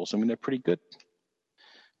goggles. I mean, they're pretty good.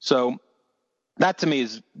 So that to me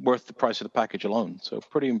is worth the price of the package alone. So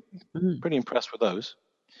pretty impressed with those.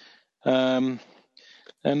 And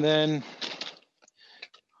then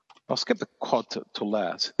I'll skip the quad to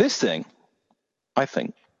last. This thing, I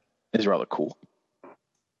think, is rather cool.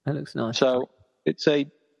 That looks nice. So it's a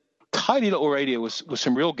tiny little radio with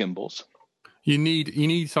some real gimbals. You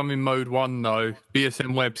need some in Mode 1 though.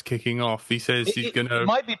 BSM Web's kicking off. He says he's gonna. It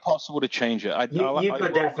might be possible to change it. You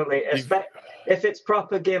could definitely, if it's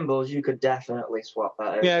proper gimbals, you could definitely swap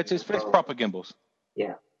that over. Yeah, it's proper gimbals.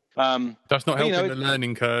 Yeah. That's not helping the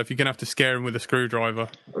learning curve. You're gonna have to scare him with a screwdriver.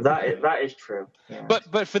 That is true. Yeah.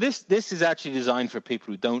 But for this is actually designed for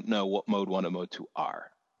people who don't know what Mode 1 and Mode 2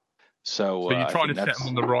 are. So you're trying to set them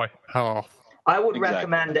on the right path. I would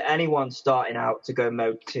recommend anyone starting out to go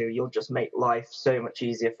Mode 2. You'll just make life so much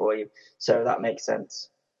easier for you. So that makes sense.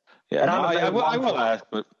 Yeah, I will ask,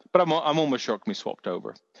 but I'm almost sure it can be swapped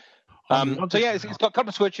over. So yeah, it's got a couple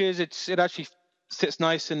of switches. It actually sits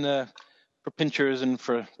nice for pinchers and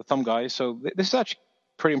for the thumb guys. So this is actually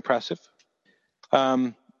pretty impressive.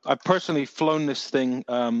 I've personally flown this thing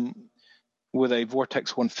with a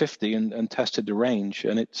Vortex 150 and tested the range,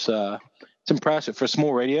 and it's impressive for a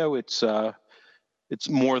small radio. It's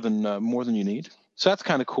more than you need, so that's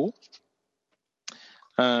kind of cool.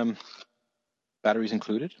 Batteries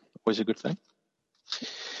included, always a good thing.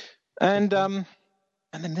 And then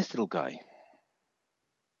this little guy.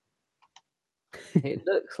 It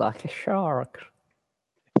looks like a shark.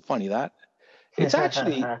 Funny that. It's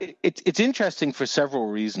actually it's interesting for several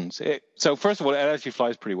reasons. So first of all, it actually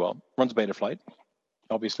flies pretty well. Runs Betaflight,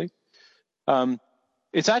 obviously.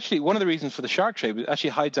 It's actually one of the reasons for the shark shape. It actually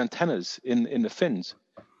hides antennas in the fins,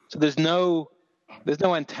 so there's no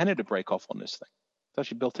antenna to break off on this thing. It's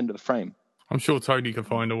actually built into the frame. I'm sure Tony can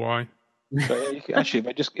find a why. So you can,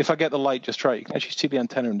 actually, if I get the light just right, you can actually see the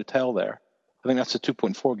antenna in the tail there. I think that's a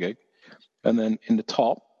 2.4 gig, and then in the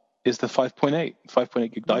top is the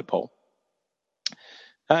 5.8 gig dipole.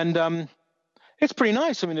 And it's pretty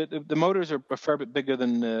nice. I mean, the motors are a fair bit bigger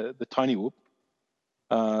than the Tiny Whoop.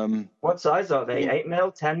 What size are they? 8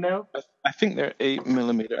 mil, 10 mil? I think they're 8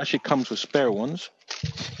 millimeter. Actually, comes with spare ones.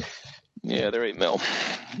 Yeah, they're 8 mil.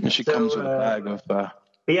 Actually comes with a bag of.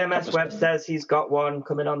 BMS Web says he's got one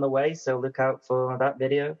coming on the way, so look out for that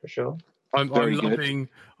video for sure. I'm loving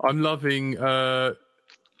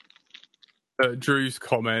Drew's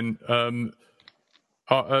comment. The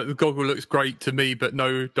goggle looks great to me, but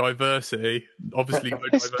no diversity. Obviously, no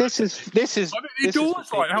diversity. This is. I mean, doors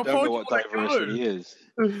right. How far do you what want diversity is?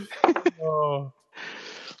 Oh.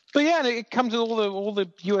 But yeah, it comes with all the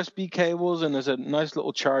USB cables, and there's a nice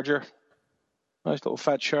little charger, nice little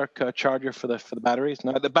Fat Shark charger for the batteries.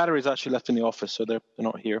 Now the batteries actually left in the office, so they're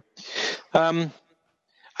not here.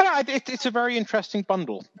 It's a very interesting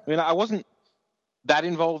bundle. I mean, I wasn't that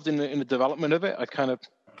involved in the development of it. I kind of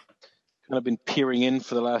been peering in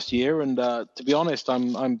for the last year, and to be honest,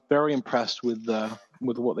 I'm very impressed with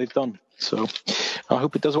what they've done. So I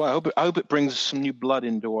hope it does well. I hope it brings some new blood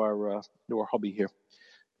into our hobby here.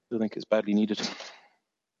 I think it's badly needed.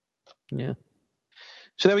 Yeah.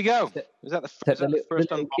 So there we go. Is that the first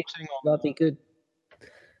unboxing? Bloody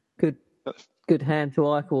good hand to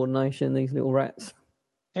eye coordination. These little rats.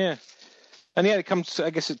 Yeah, and yeah, I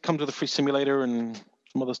guess it comes with a free simulator and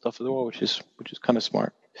some other stuff as well, which is kind of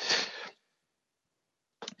smart.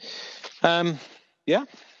 Yeah.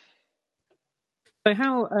 So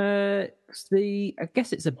how I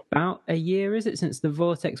guess it's about a year, is it, since the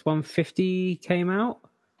Vortex 150 came out?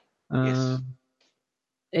 Yes.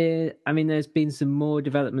 I mean, there's been some more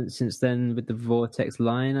developments since then with the Vortex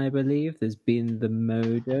line, I believe. There's been the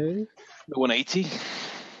Modo. The 180.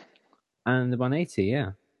 And the 180,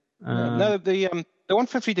 yeah. No, the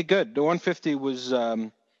 150 did good. The 150 was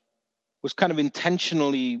kind of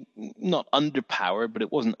intentionally not underpowered, but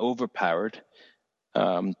it wasn't overpowered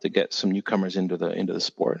to get some newcomers into the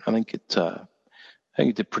sport. I think it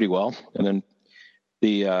did pretty well. And then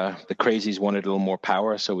the crazies wanted a little more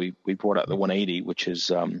power, so we brought out the 180, which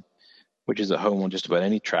is at home on just about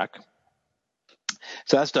any track.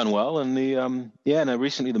 So that's done well. And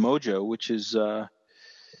recently the Mojo, which is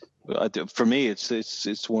for me,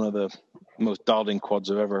 it's one of the most dialed-in quads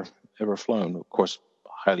I've ever flown. Of course,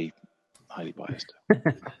 highly biased.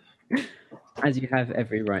 As you have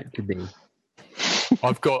every right to be.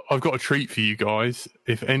 I've got a treat for you guys.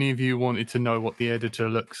 If any of you wanted to know what the editor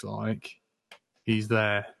looks like, he's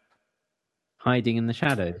there. Hiding in the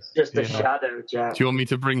shadows. Just a shadow, Jack. Do you want me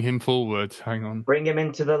to bring him forward? Hang on. Bring him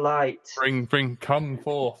into the light. Come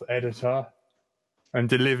forth, editor, and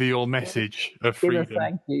deliver your message of Give freedom. a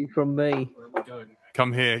thank you from me.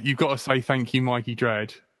 Come here. You've got to say thank you, Mikey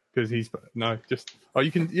Dread, because you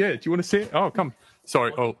can. Yeah. Do you want to sit? Oh, come.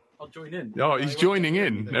 Sorry. Oh, I'll join in. Oh, he's joining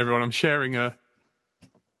in. Everyone, I'm sharing a.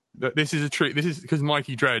 This is a treat. This is because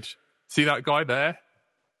Mikey Dread. See that guy there?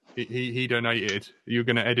 He donated. You're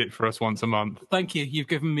going to edit for us once a month. Thank you. You've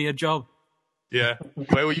given me a job. Yeah.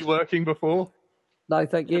 Where were you working before? No,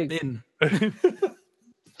 thank you. In.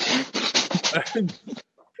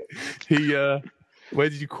 Where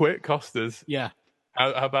did you quit? Costas. Yeah.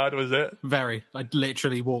 How bad was it? Very. I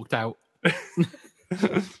literally walked out.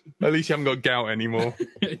 At least you haven't got gout anymore.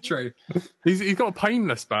 True. He's got a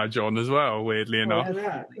painless badge on as well, weirdly enough.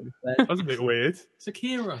 That's a bit weird. It's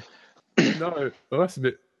Akira. No, well, that's a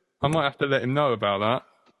bit. I might have to let him know about that.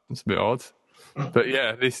 That's a bit odd. But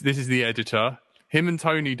yeah, this is the editor. Him and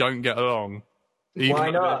Tony don't get along.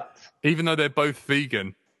 Why not? Even though they're both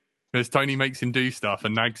vegan. Because Tony makes him do stuff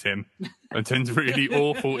and nags him and sends really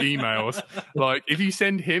awful emails. Like, if you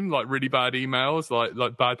send him, like, really bad emails,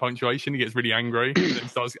 like bad punctuation, he gets really angry and then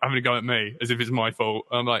starts having to go at me as if it's my fault.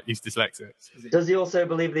 I'm like, he's dyslexic. Does he also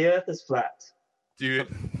believe the Earth is flat? Do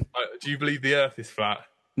you believe the Earth is flat?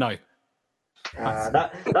 No.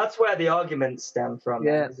 That's where the arguments stem from,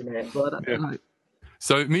 Yeah. isn't it? Well, I don't know.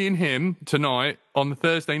 So me and him tonight on the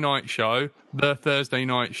Thursday night show,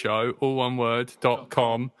 all one word,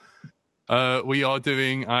 .com, we are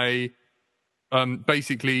doing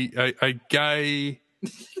basically a gay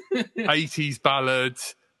 80s ballad,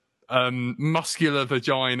 muscular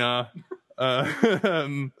vagina,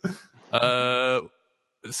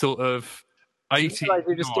 sort of 80s.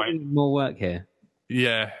 We're just getting more work here.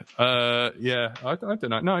 Yeah, I don't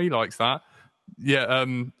know. No, he likes that. Yeah,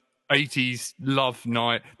 80s love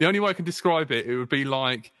night. The only way I can describe it would be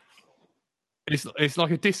like it's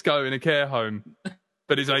like a disco in a care home,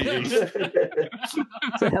 but it's 80s.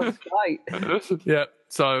 Sounds great. Yeah.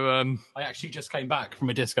 So I actually just came back from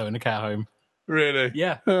a disco in a care home. really,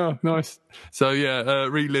 Yeah. Oh, nice. So yeah,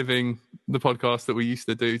 reliving the podcast that we used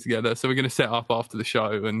to do together. So we're going to set up after the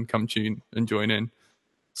show and come tune and join in.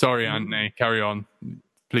 Sorry, Anthony. Carry on.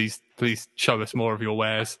 Please show us more of your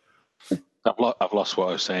wares. I've lost what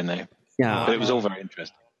I was saying now. Yeah. But it was all very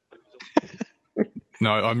interesting.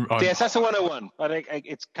 No, I'm Yes, that's the 101. I think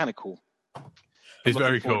it's kind of cool. it's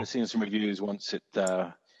very Looking forward cool. to seeing some reviews once it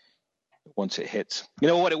hits. You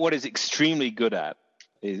know what is extremely good at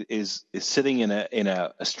is sitting in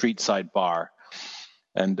a street side bar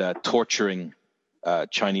and torturing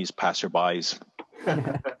Chinese passerbys,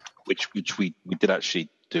 which we did actually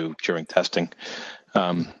do during testing,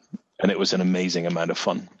 and it was an amazing amount of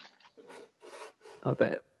fun. I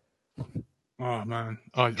bet. Oh man,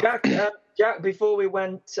 Jack, before we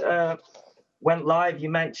went live, you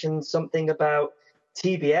mentioned something about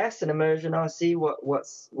TBS and Immersion RC. What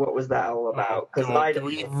was that all about? Because do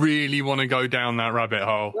we really want to go down that rabbit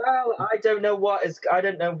hole? well, I don't know I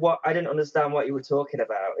didn't understand what you were talking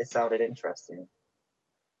about. It sounded interesting.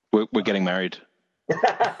 We're getting married.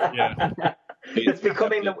 Yeah. It's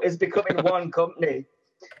becoming one company.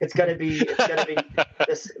 It's gonna be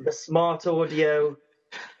the smart audio.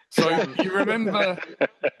 So you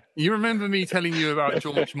remember me telling you about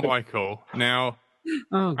George Michael? Now,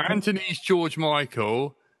 Oh, God. Anthony's George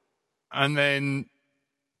Michael, and then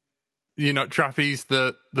Trappy's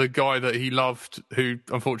the guy that he loved, who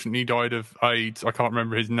unfortunately died of AIDS. I can't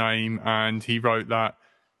remember his name, and he wrote that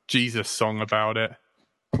Jesus song about it.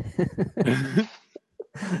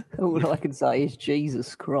 All I can say is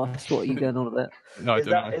Jesus Christ. What are you going on about? No, I Is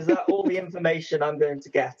don't know. that all the information I'm going to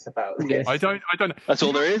get about this? I don't know. That's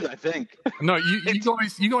all there is, I think. No,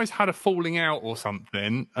 you guys had a falling out or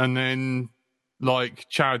something, and then like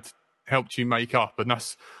Chad helped you make up, and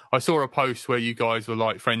I saw a post where you guys were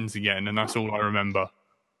like friends again, and that's all I remember.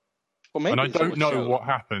 Well, maybe And I it's all don't a know show. what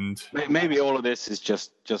happened. Maybe all of this is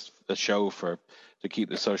just a show to keep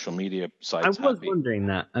the social media I sites was happy. wondering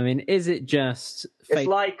that. I mean, is it just It's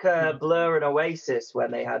like Blur and Oasis when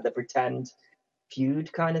they had the pretend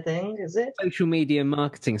feud kind of thing, is it? social media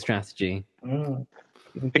marketing strategy? Mm.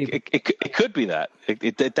 It could be that.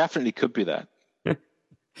 It definitely could be that.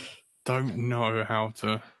 Don't know how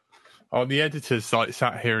to. Oh, the editor's like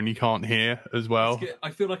sat here and he can't hear as well. I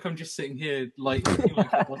feel like I'm just sitting here like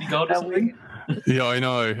a bodyguard or something. Yeah, I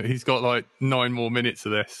know. He's got like 9 more minutes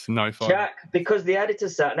of this. No fun. Jack, because the editor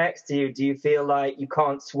sat next to you, do you feel like you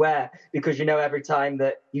can't swear? Because you know every time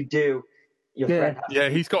that you do, your friend has Yeah,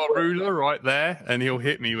 to he's got a ruler right there, and he'll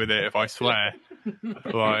hit me with it if I swear.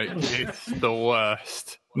 Like, it's the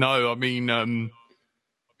worst. No, I mean,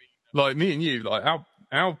 like me and you, like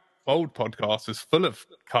our old podcast is full of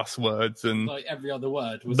cuss words and Like every other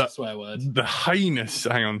word was a swear word. the heinous.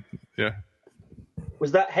 Hang on, yeah,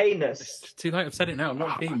 Was that heinous? It's too late. I've said it now. I'm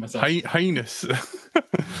not repeating myself. heinous.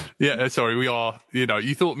 Yeah, sorry, we are.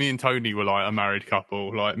 You thought me and Tony were like a married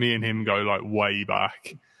couple. Like me and him go like way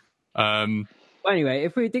back. Well, anyway,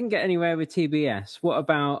 if we didn't get anywhere with TBS, what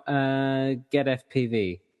about Get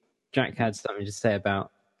FPV? Jack had something to say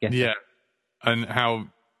about Get Yeah, and how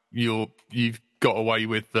you've got away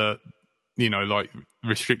with the, like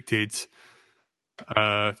restricted,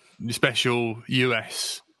 special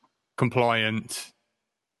US compliant.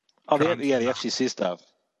 Oh, the FCC stuff.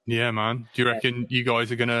 Yeah, man. Do you reckon you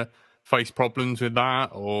guys are going to face problems with that,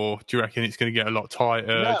 or do you reckon it's going to get a lot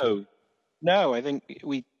tighter? No. I think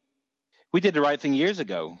we did the right thing years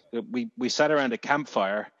ago. We sat around a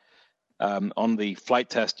campfire on the flight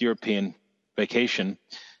test European vacation,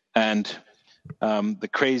 and the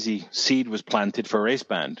crazy seed was planted for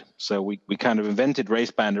Raceband. So we kind of invented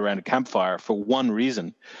Raceband around a campfire for one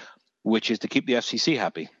reason, which is to keep the FCC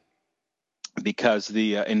happy. Because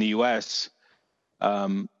in the US,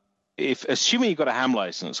 if assuming you got a ham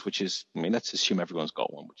license, which is, let's assume everyone's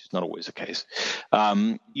got one, which is not always the case.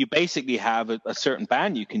 You basically have a certain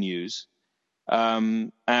band you can use,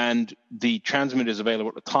 And the transmitters available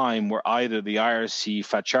at the time were either the IRC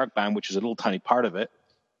Fat Shark band, which is a little tiny part of it,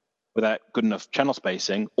 without good enough channel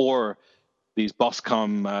spacing, or these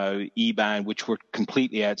Boscom E-band, which were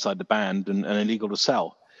completely outside the band and illegal to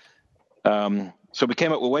sell. So we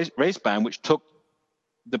came up with Raceband, which took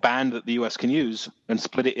the band that the US can use and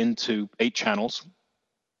split it into 8 channels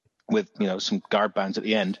with some guard bands at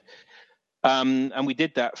the end. And we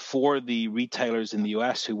did that for the retailers in the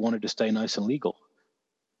US who wanted to stay nice and legal.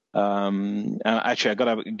 And actually, I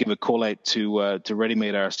got to give a call out to Ready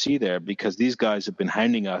Made RC there, because these guys have been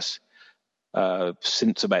hounding us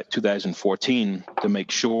since about 2014 to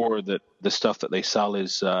make sure that the stuff that they sell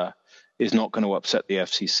is not going to upset the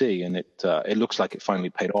FCC, and it looks like it finally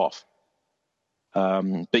paid off.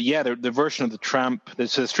 But yeah, the version of the Tramp.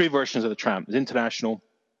 There's 3 versions of the Tramp. There's International,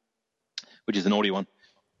 which is the naughty one.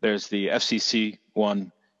 There's the FCC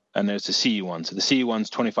one, and there's the CE one. So the CE one's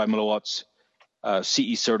 25 milliwatts,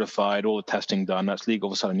 CE certified, all the testing done. That's legal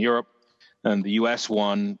for sale in Europe. And the US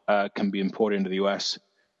one can be imported into the US.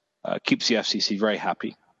 Keeps the FCC very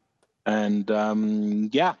happy. And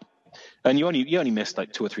yeah, and you only missed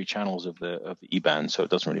like 2 or 3 channels of the E-band, so it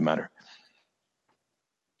doesn't really matter.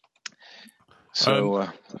 So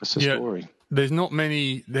that's the story. There's not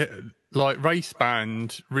many. Like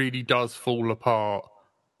Raceband really does fall apart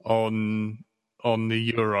on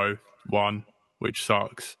the Euro one, which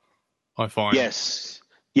sucks, I find. Yes,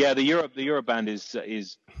 yeah. The Euro band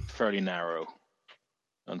is fairly narrow,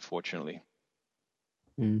 unfortunately.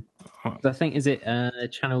 I think, is it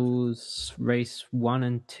channels Race 1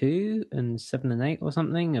 and 2 and 7 and 8 or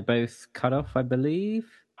something are both cut off, I believe.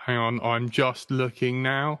 Hang on, I'm just looking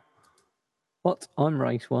now. What? I'm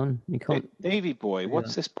Race 1. You can't. Hey, Davey boy,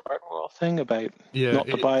 what's this Bardwell thing about? Yeah, not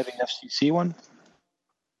to buy the FCC one.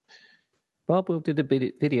 Barbwell did a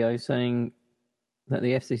video saying that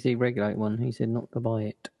the FCC regulate one. He said not to buy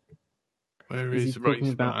it. Where Is is he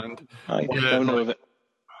talking Raceband? I don't know if it.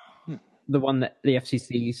 The one that the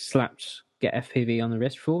FCC slapped get FPV on the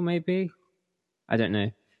wrist for, maybe? I don't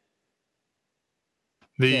know.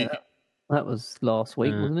 That was last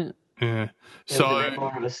week, wasn't it? Yeah. It So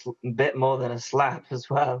was a bit more than a slap as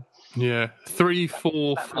well. yeah, 3,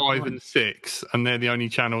 4, 5, and 6, and they're the only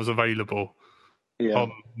channels available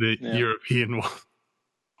on the European one.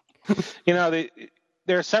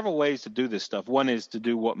 There are several ways to do this stuff. One is to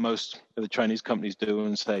do what most of the Chinese companies do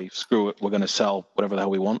and say, screw it, we're going to sell whatever the hell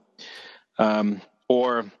we want.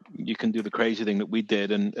 Or you can do the crazy thing that we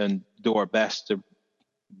did and do our best to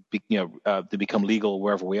become legal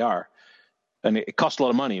wherever we are. And it costs a lot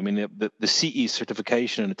of money. I mean, the CE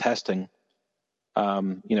certification and the testing,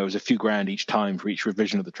 is a few grand each time for each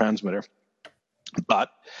revision of the transmitter. But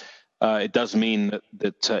it does mean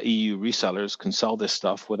that EU resellers can sell this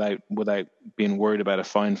stuff without being worried about a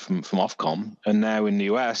fine from Ofcom. And now in the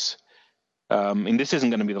US, and this isn't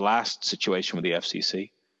going to be the last situation with the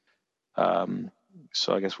FCC.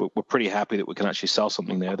 So I guess we're pretty happy that we can actually sell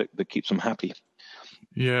something there that keeps them happy.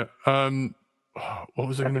 Yeah. What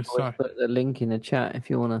was I going to say? Put the link in the chat if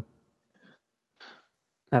you want to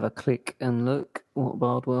have a click and look what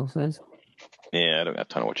Bardwell says. Yeah, I don't have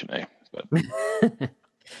time to watch it now. But...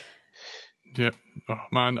 yeah. Oh,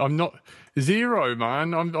 man, I'm not Zero,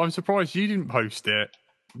 man. I'm surprised you didn't post it.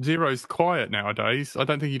 Zero's quiet nowadays. I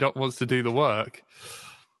don't think he wants to do the work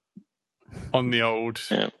on the old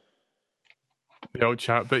chat.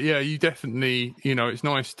 But yeah, you definitely, it's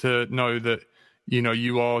nice to know that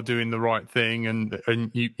you are doing the right thing, and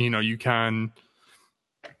you can,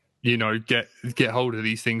 get hold of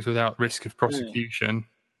these things without risk of prosecution.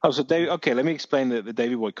 Oh, so Dave, okay, let me explain the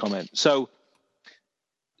Davey Boy comment. So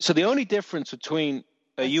the only difference between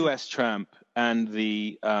a US Tramp and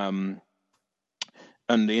the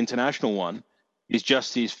international one is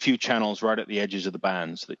just these few channels right at the edges of the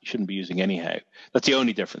bands that you shouldn't be using anyhow. That's the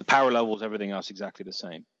only difference. Power levels, everything else exactly the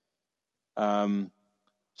same.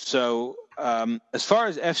 So as far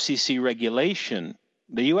as FCC regulation,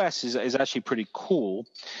 the US is actually pretty cool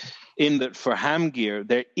in that for ham gear,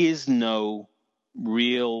 there is no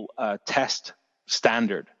real test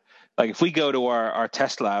standard. Like if we go to our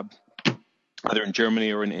test lab, either in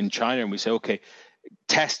Germany or in China, and we say, okay,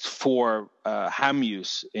 test for ham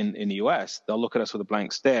use in the US, they'll look at us with a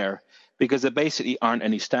blank stare because there basically aren't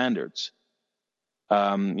any standards.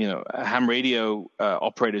 Ham radio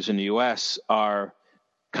operators in the US are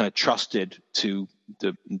kind of trusted to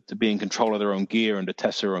be in control of their own gear and to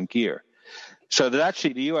test their own gear. So that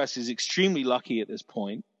actually the US is extremely lucky at this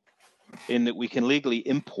point in that we can legally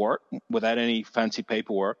import without any fancy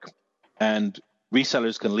paperwork, and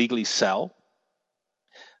resellers can legally sell,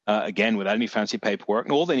 again, without any fancy paperwork.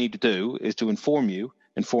 And all they need to do is to inform you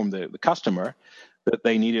inform the customer that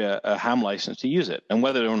they need a ham license to use it. And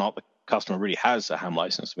whether or not the customer really has a ham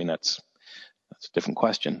license, I mean, that's a different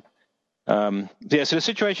question. So the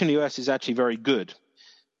situation in the US is actually very good,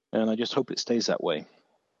 and I just hope it stays that way.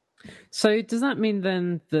 So does that mean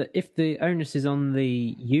then that if the onus is on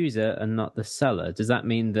the user and not the seller, does that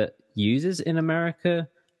mean that users in America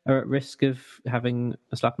are at risk of having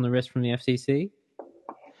a slap on the wrist from the FCC?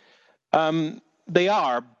 They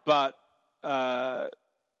are, but the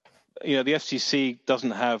FCC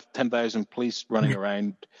doesn't have 10,000 police running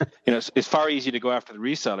around. It's far easier to go after the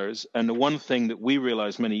resellers. And the one thing that we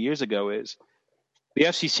realized many years ago is the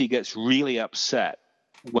FCC gets really upset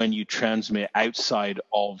when you transmit outside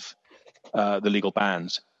of the legal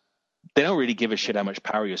bans. They don't really give a shit how much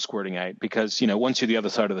power you're squirting out because, once you're the other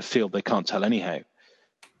side of the field, they can't tell anyhow.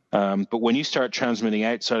 But when you start transmitting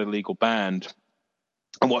outside of the legal band,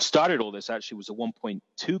 and what started all this actually was a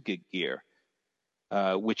 1.2 gig gear,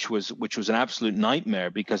 which was an absolute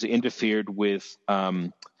nightmare because it interfered with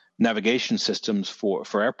navigation systems for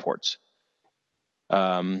airports.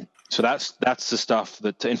 So that's the stuff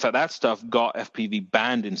that stuff got FPV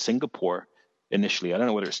banned in Singapore initially. I don't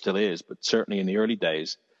know whether it still is, but certainly in the early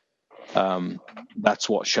days, that's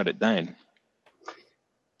what shut it down.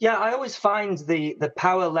 Yeah, I always find the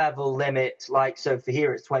power level limit, so for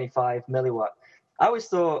here it's 25 milliwatt. I always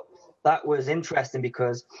thought that was interesting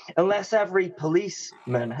because unless every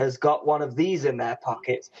policeman has got one of these in their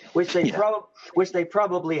pockets, which they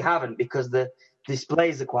probably haven't because the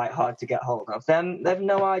displays are quite hard to get hold of, then they've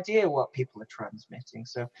no idea what people are transmitting.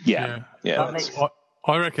 So yeah.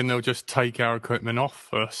 I reckon they'll just take our equipment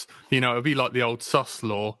off us. It'll be like the old sus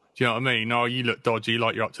law. Do you know what I mean? Oh, you look dodgy,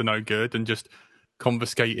 like you're up to no good, and just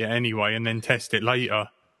confiscate it anyway, and then test it later.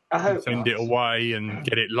 I hope send it away and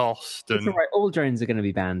get it lost. It's all right. All drones are going to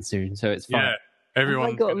be banned soon, so it's fine. Yeah,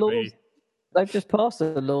 everyone's going to be. They've just passed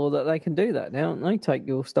a law that they can do that now. They take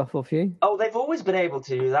your stuff off you. Oh, they've always been able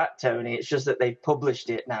to do that, Tony. It's just that they've published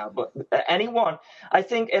it now. But anyone, I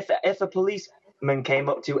think if a policeman came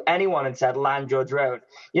up to anyone and said, land your drone,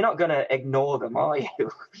 you're not going to ignore them, are you?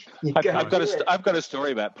 I've got a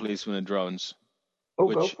story about policemen and drones.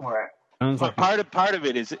 Oh, go for it. Part of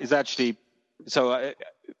it is actually, so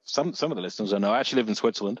some of the listeners I know, I actually live in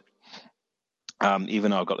Switzerland,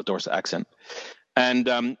 even though I've got the Dorset accent.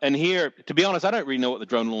 And here, to be honest, I don't really know what the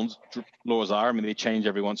drone laws are. I mean, they change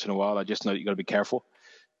every once in a while. I just know that you got to be careful.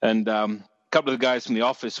 And a couple of the guys from the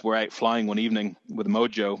office were out flying one evening with a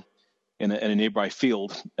Mojo in a nearby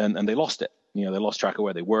field, and they lost it. They lost track of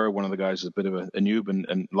where they were. One of the guys was a bit of a noob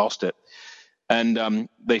and lost it. And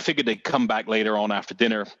they figured they'd come back later on after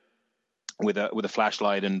dinner with a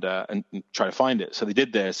flashlight and try to find it. So they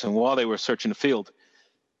did this, and while they were searching the field,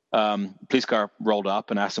 police car rolled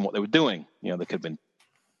up and asked them what they were doing. They could have been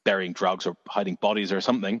burying drugs or hiding bodies or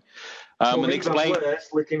something. And they explained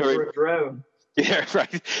looking for a drone. Yeah,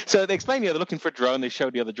 right. So they explained, they're looking for a drone. They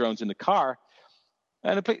showed the other drones in the car,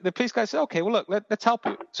 and the police guy said, "Okay, well, look, let's help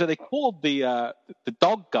you." So they called the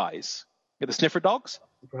dog guys, the sniffer dogs.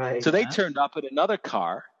 Right. So they turned up at another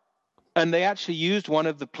car, and they actually used one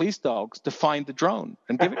of the police dogs to find the drone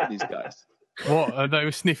and give it to these guys. What? They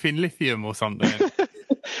were sniffing lithium or something.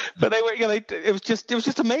 But they were, it was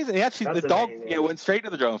just amazing. That's the dog, amazing. Went straight to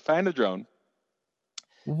the drone, found the drone.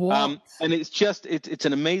 What? And it's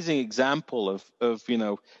an amazing example of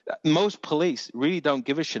most police really don't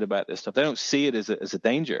give a shit about this stuff. They don't see it as a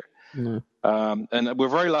danger. No. And we're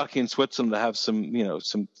very lucky in Switzerland to have some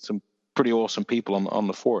pretty awesome people on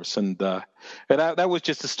the force. And that was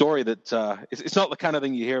just a story that it's not the kind of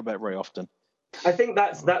thing you hear about very often. I think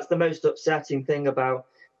that's the most upsetting thing about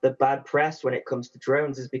the bad press when it comes to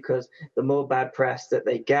drones, is because the more bad press that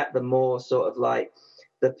they get, the more sort of like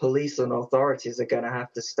the police and authorities are going to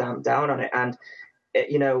have to stamp down on it. And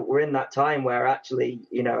we're in that time where actually,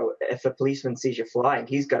 if a policeman sees you flying,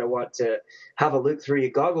 he's going to want to have a look through your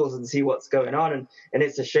goggles and see what's going on. And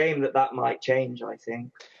it's a shame that might change, I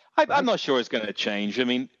think. I'm not sure it's going to change. I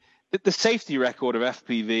mean, the safety record of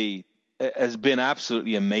FPV has been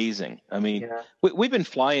absolutely amazing. I mean, we've been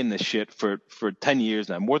flying this shit for 10 years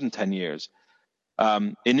now, more than 10 years.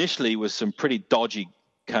 Initially with some pretty dodgy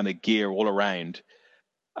kind of gear all around.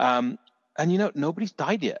 And nobody's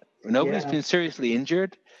died yet. Nobody's been seriously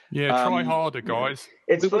injured. Yeah, try harder, guys.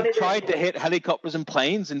 We've tried to hit helicopters and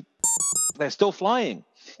planes, and they're still flying.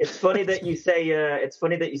 It's funny that you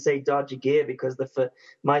say dodgy gear, because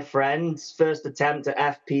my friend's first attempt at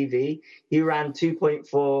FPV, he ran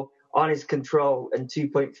 2.4 on his control and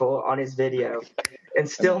 2.4 on his video, and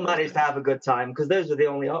still managed to have a good time, because those were the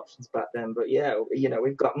only options back then. But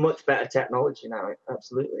we've got much better technology now.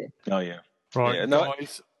 Absolutely. Oh yeah. Right, yeah, no,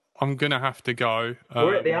 guys. I'm gonna have to go.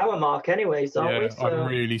 We're at the hour mark anyways, aren't we? So I'm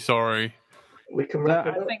really sorry. we can wrap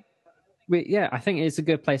it up. I think it's a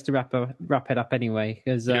good place to wrap it up anyway.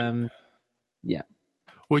 Because Would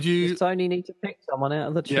you? Does Tony need to pick someone out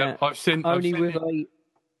of the chat? I've sent. Only with it.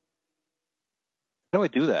 How do I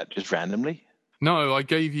do that? Just randomly? No, I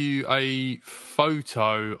gave you a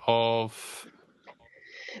photo of.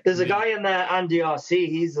 There's a guy in there, Andy RC.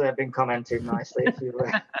 He's been commenting nicely. If you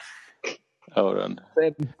Hold on.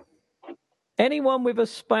 Anyone with a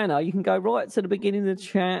spanner, you can go right to the beginning of the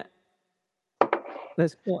chat.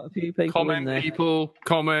 There's quite a few people in there.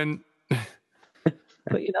 Comment.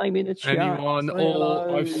 Put your name in the chat. Anyone,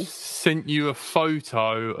 or I've sent you a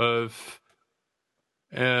photo of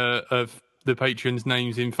the patrons'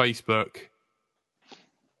 names in Facebook.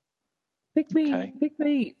 Pick me, Okay. pick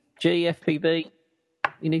me. GFPB.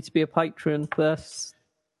 You need to be a patron first.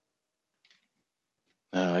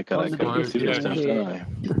 I gotta On the do this stuff, yeah. don't I?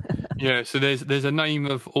 Yeah, so there's a name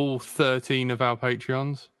of all 13 of our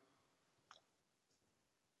Patreons.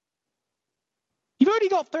 You've already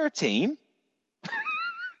got 13?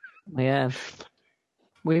 Yeah.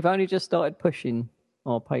 We've only just started pushing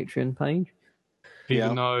our Patreon page.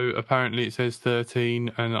 Even though apparently it says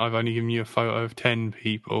 13 and I've only given you a photo of 10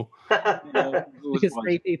 people. because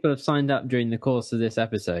 3 people have signed up during the course of this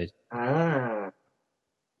episode. Ah.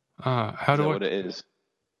 How Is do that I? what it is?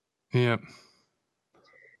 Yeah.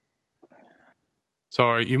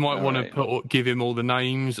 Sorry, you might want Alright. to give him all the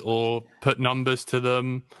names or put numbers to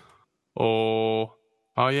them, or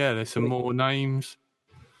there's some more names.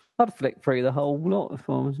 I'd flick through the whole lot if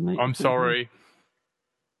I was me. I'm sorry.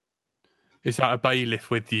 Is that a bailiff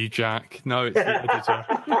with you, Jack? No, it's the editor.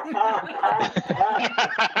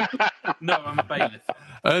 No, I'm a bailiff.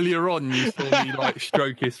 Earlier on, you saw me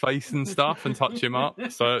stroke his face and stuff and touch him up,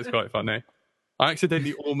 so it's quite funny. I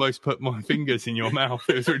accidentally almost put my fingers in your mouth.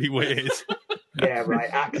 It was really weird. Yeah, right.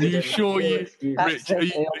 Are you sure Rich? Are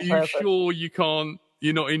you sure you can't?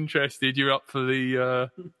 You're not interested. You're up for the.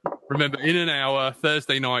 Remember, in an hour,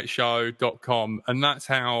 ThursdayNightShow.com, and that's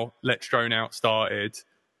how Let's Drone Out started.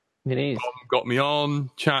 It is. Got me on,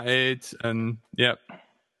 chatted, and yep.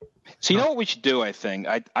 So you know what we should do? I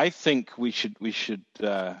think we should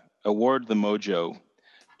award the mojo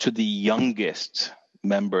to the youngest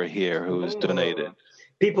member here who has donated.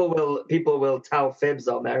 People will tell fibs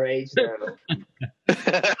on their age though.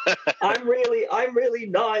 I'm really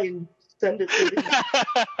 9. Send it to me.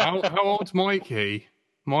 How old's Mikey?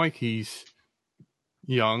 Mikey's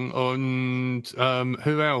young, and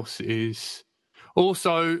who else is?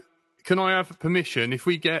 Also, can I have permission if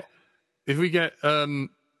we get 14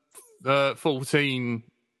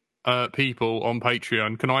 people on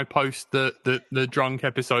Patreon? Can I post the drunk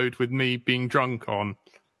episode with me being drunk on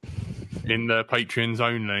in the Patreons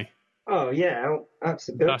only? Oh yeah,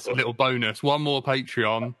 absolutely. That's a little bonus. One more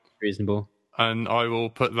Patreon, Reasonable. and I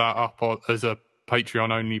will put that up as a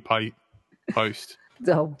Patreon only post.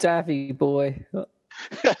 Oh, Davy boy.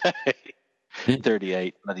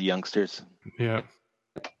 38, the youngsters. Yeah.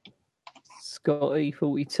 Scotty,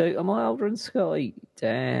 42. Am I older than Scotty?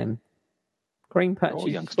 Damn. Green Patches,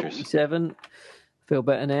 youngsters. 47. Feel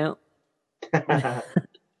better now.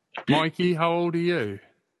 Mikey, how old are you?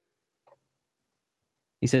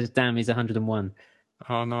 He says, damn, he's 101.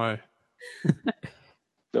 Oh, no.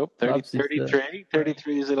 Nope, 33.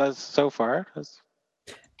 33 is the last so far.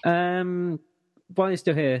 While you're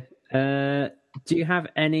still here, do you have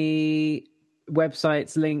any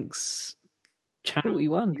websites, links, chat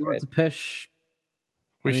 41. you want to push?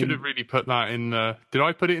 We should have really put that in the... Did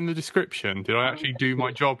I put it in the description? Did I actually do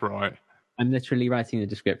my job right? I'm literally writing the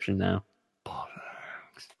description now.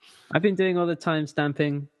 I've been doing all the time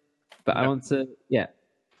stamping, but I want to... Yeah.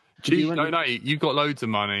 Gee, donate. You've got loads of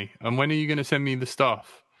money. And when are you going to send me the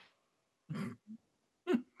stuff?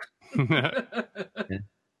 Have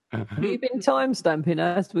you been time stamping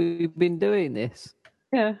as we've been doing this?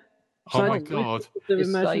 Yeah. Oh, my God. The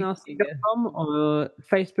It's safe, emotionrc.com or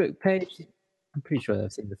Facebook page. I'm pretty sure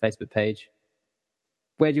I've seen the Facebook page.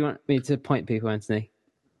 Where do you want me to point people, Anthony?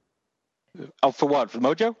 Oh, for what? For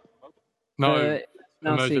Mojo? No, NRC.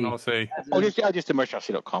 Emergent RC. Oh, just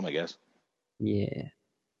emergency.com, I guess. Yeah.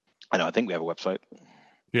 I know, I think we have a website.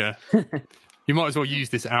 Yeah. You might as well use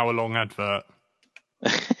this hour-long advert.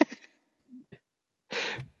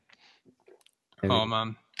 Oh,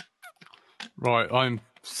 man. Right, I'm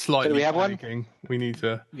slightly Do we have one? panicking. We need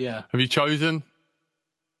to... Yeah. Have you chosen?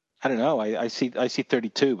 I don't know. I see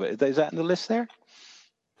 32, but is that in the list there?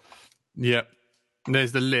 Yep.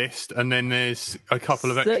 There's the list, and then there's a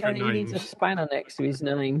couple of extra He needs a names. spanner next to his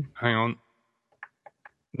name. Hang on.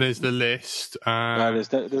 There's the list. No,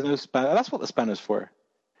 there's no spanner. That's what the spanner's for.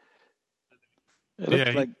 It looks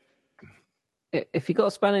Yeah, like If you got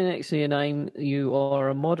a spelling next to your name, you are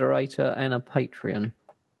a moderator and a Patreon.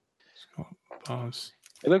 Scott Buzz.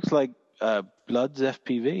 it looks like Blood's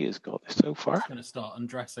FPV has got this so far. I'm going to start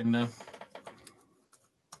undressing now.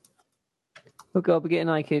 Oh God, we're getting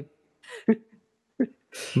naked.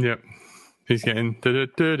 Yep. He's getting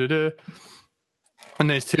da-da-da-da-da. And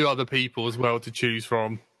there's 2 other people as well to choose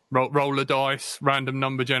from. Roller dice, random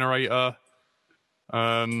number generator.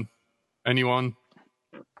 Anyone?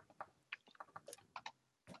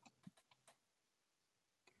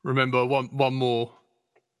 Remember, one more,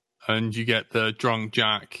 and you get the drunk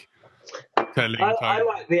Jack telling I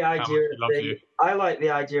like the how much idea. he loves you. I like the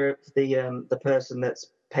idea of the person that's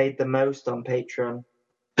paid the most on Patreon.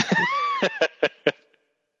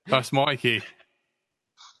 That's Mikey.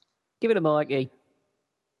 Give it a Mikey.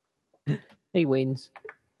 He wins.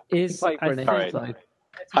 Is Play for an All right. episode.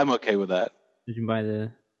 I'm okay with that. Did you buy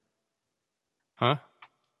the? Huh?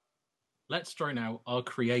 Let's throw now our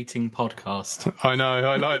creating podcast. I know,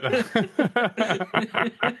 I like that.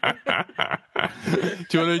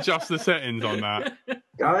 Do you want to adjust the settings on that?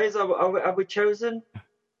 Guys, are we chosen?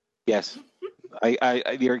 Yes.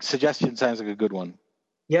 Your suggestion sounds like a good one.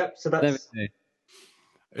 Yep. So There we that's go.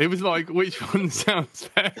 It was like, which one sounds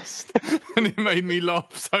best? And it made me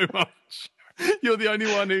laugh so much. You're the only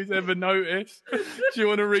one who's ever noticed. Do you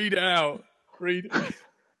want to read it out? Read it.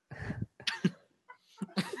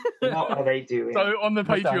 what are they doing? So on the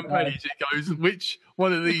I don't Patreon know. page, it goes, which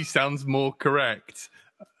one of these sounds more correct?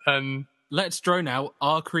 And Let's drone out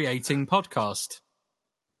our creating podcast.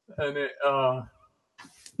 it,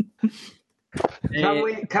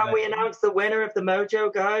 Can we announce the winner of the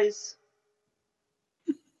Mojo, guys?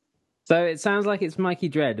 So it sounds like it's Mikey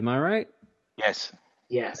Dread. Am I right? Yes.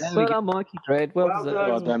 Yes. Well done, Mikey Dread. Well, Well deserved. done.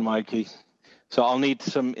 Well done, Mikey. So I'll need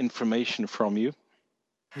some information from you.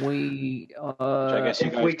 We Which I guess you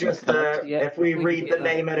If guys we can just fill. Yeah, if we we read can the get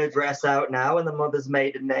that. name and address out now and the mother's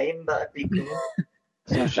maiden name, that'd be cool.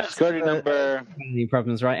 So security number. Any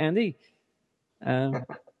problems, right, Andy?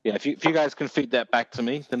 Yeah, if you guys can feed that back to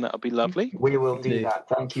me, then that'll be lovely. We will do that.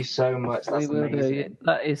 Thank you so much. That's we will amazing. do it.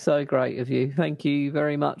 That is so great of you. Thank you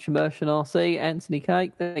very much, Immersion RC. Anthony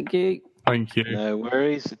Cake, thank you. thank you. No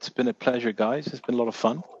worries. It's been a pleasure, guys. It's been a lot of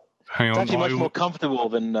fun. Hang It's on. actually much I- more comfortable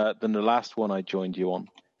than the last one I joined you on.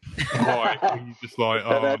 Why? Were you just like,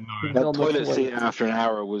 oh that, no. that on the toilet toilet. seat after an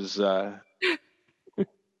hour was.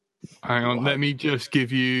 Hang on, let me just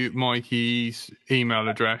give you Mikey's email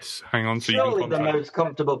address. Hang on, so you Surely can the contact most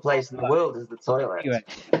comfortable place in the world is the toilet. Anyway,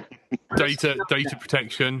 data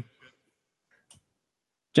protection.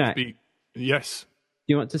 Jack, do Yes,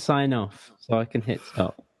 you want to sign off so I can hit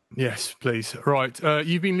stop? yes, please. Right,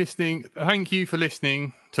 you've been listening. Thank you for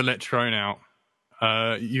listening to Let's Drone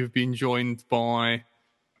Out. You've been joined by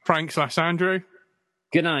Frank / Andrew,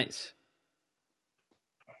 Good night.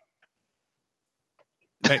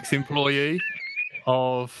 ex-employee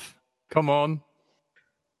of Come On,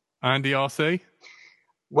 Andy RC.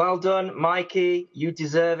 Well done, Mikey. You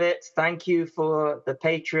deserve it. Thank you for the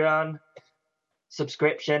Patreon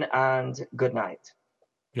subscription and good night.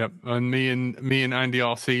 Yep, and me and Andy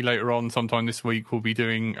RC later on, sometime this week, will be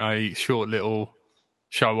doing a short little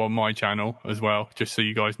show on my channel as well, just so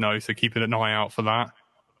you guys know. So keep an eye out for that.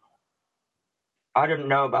 I didn't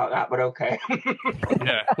know about that, but okay.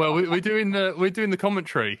 Yeah, well, we're doing the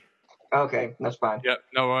commentary. Okay, that's fine. Yep,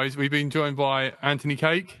 no worries. We've been joined by Anthony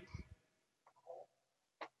Cake.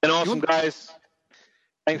 Been awesome, guys.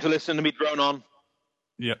 Thanks for listening to me drone on.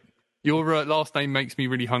 Yep, your last name makes me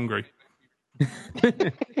really hungry.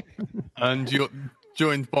 And you're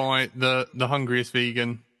joined by the hungriest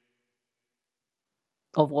vegan.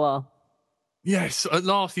 Au revoir. Yes, at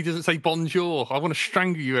last he doesn't say bonjour. I want to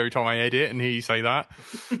strangle you every time I edit and hear you say that.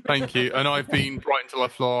 Thank you. And I've been Bright Until I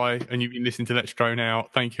Fly, and you've been listening to Let's Drone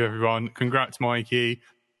Out. Thank you, everyone. Congrats, Mikey.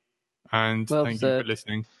 And Well thank you deserved. for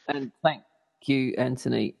listening. And thank you,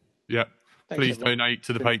 Anthony. Yep. Thanks, Please everyone. donate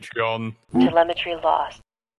to the Patreon. Telemetry lost.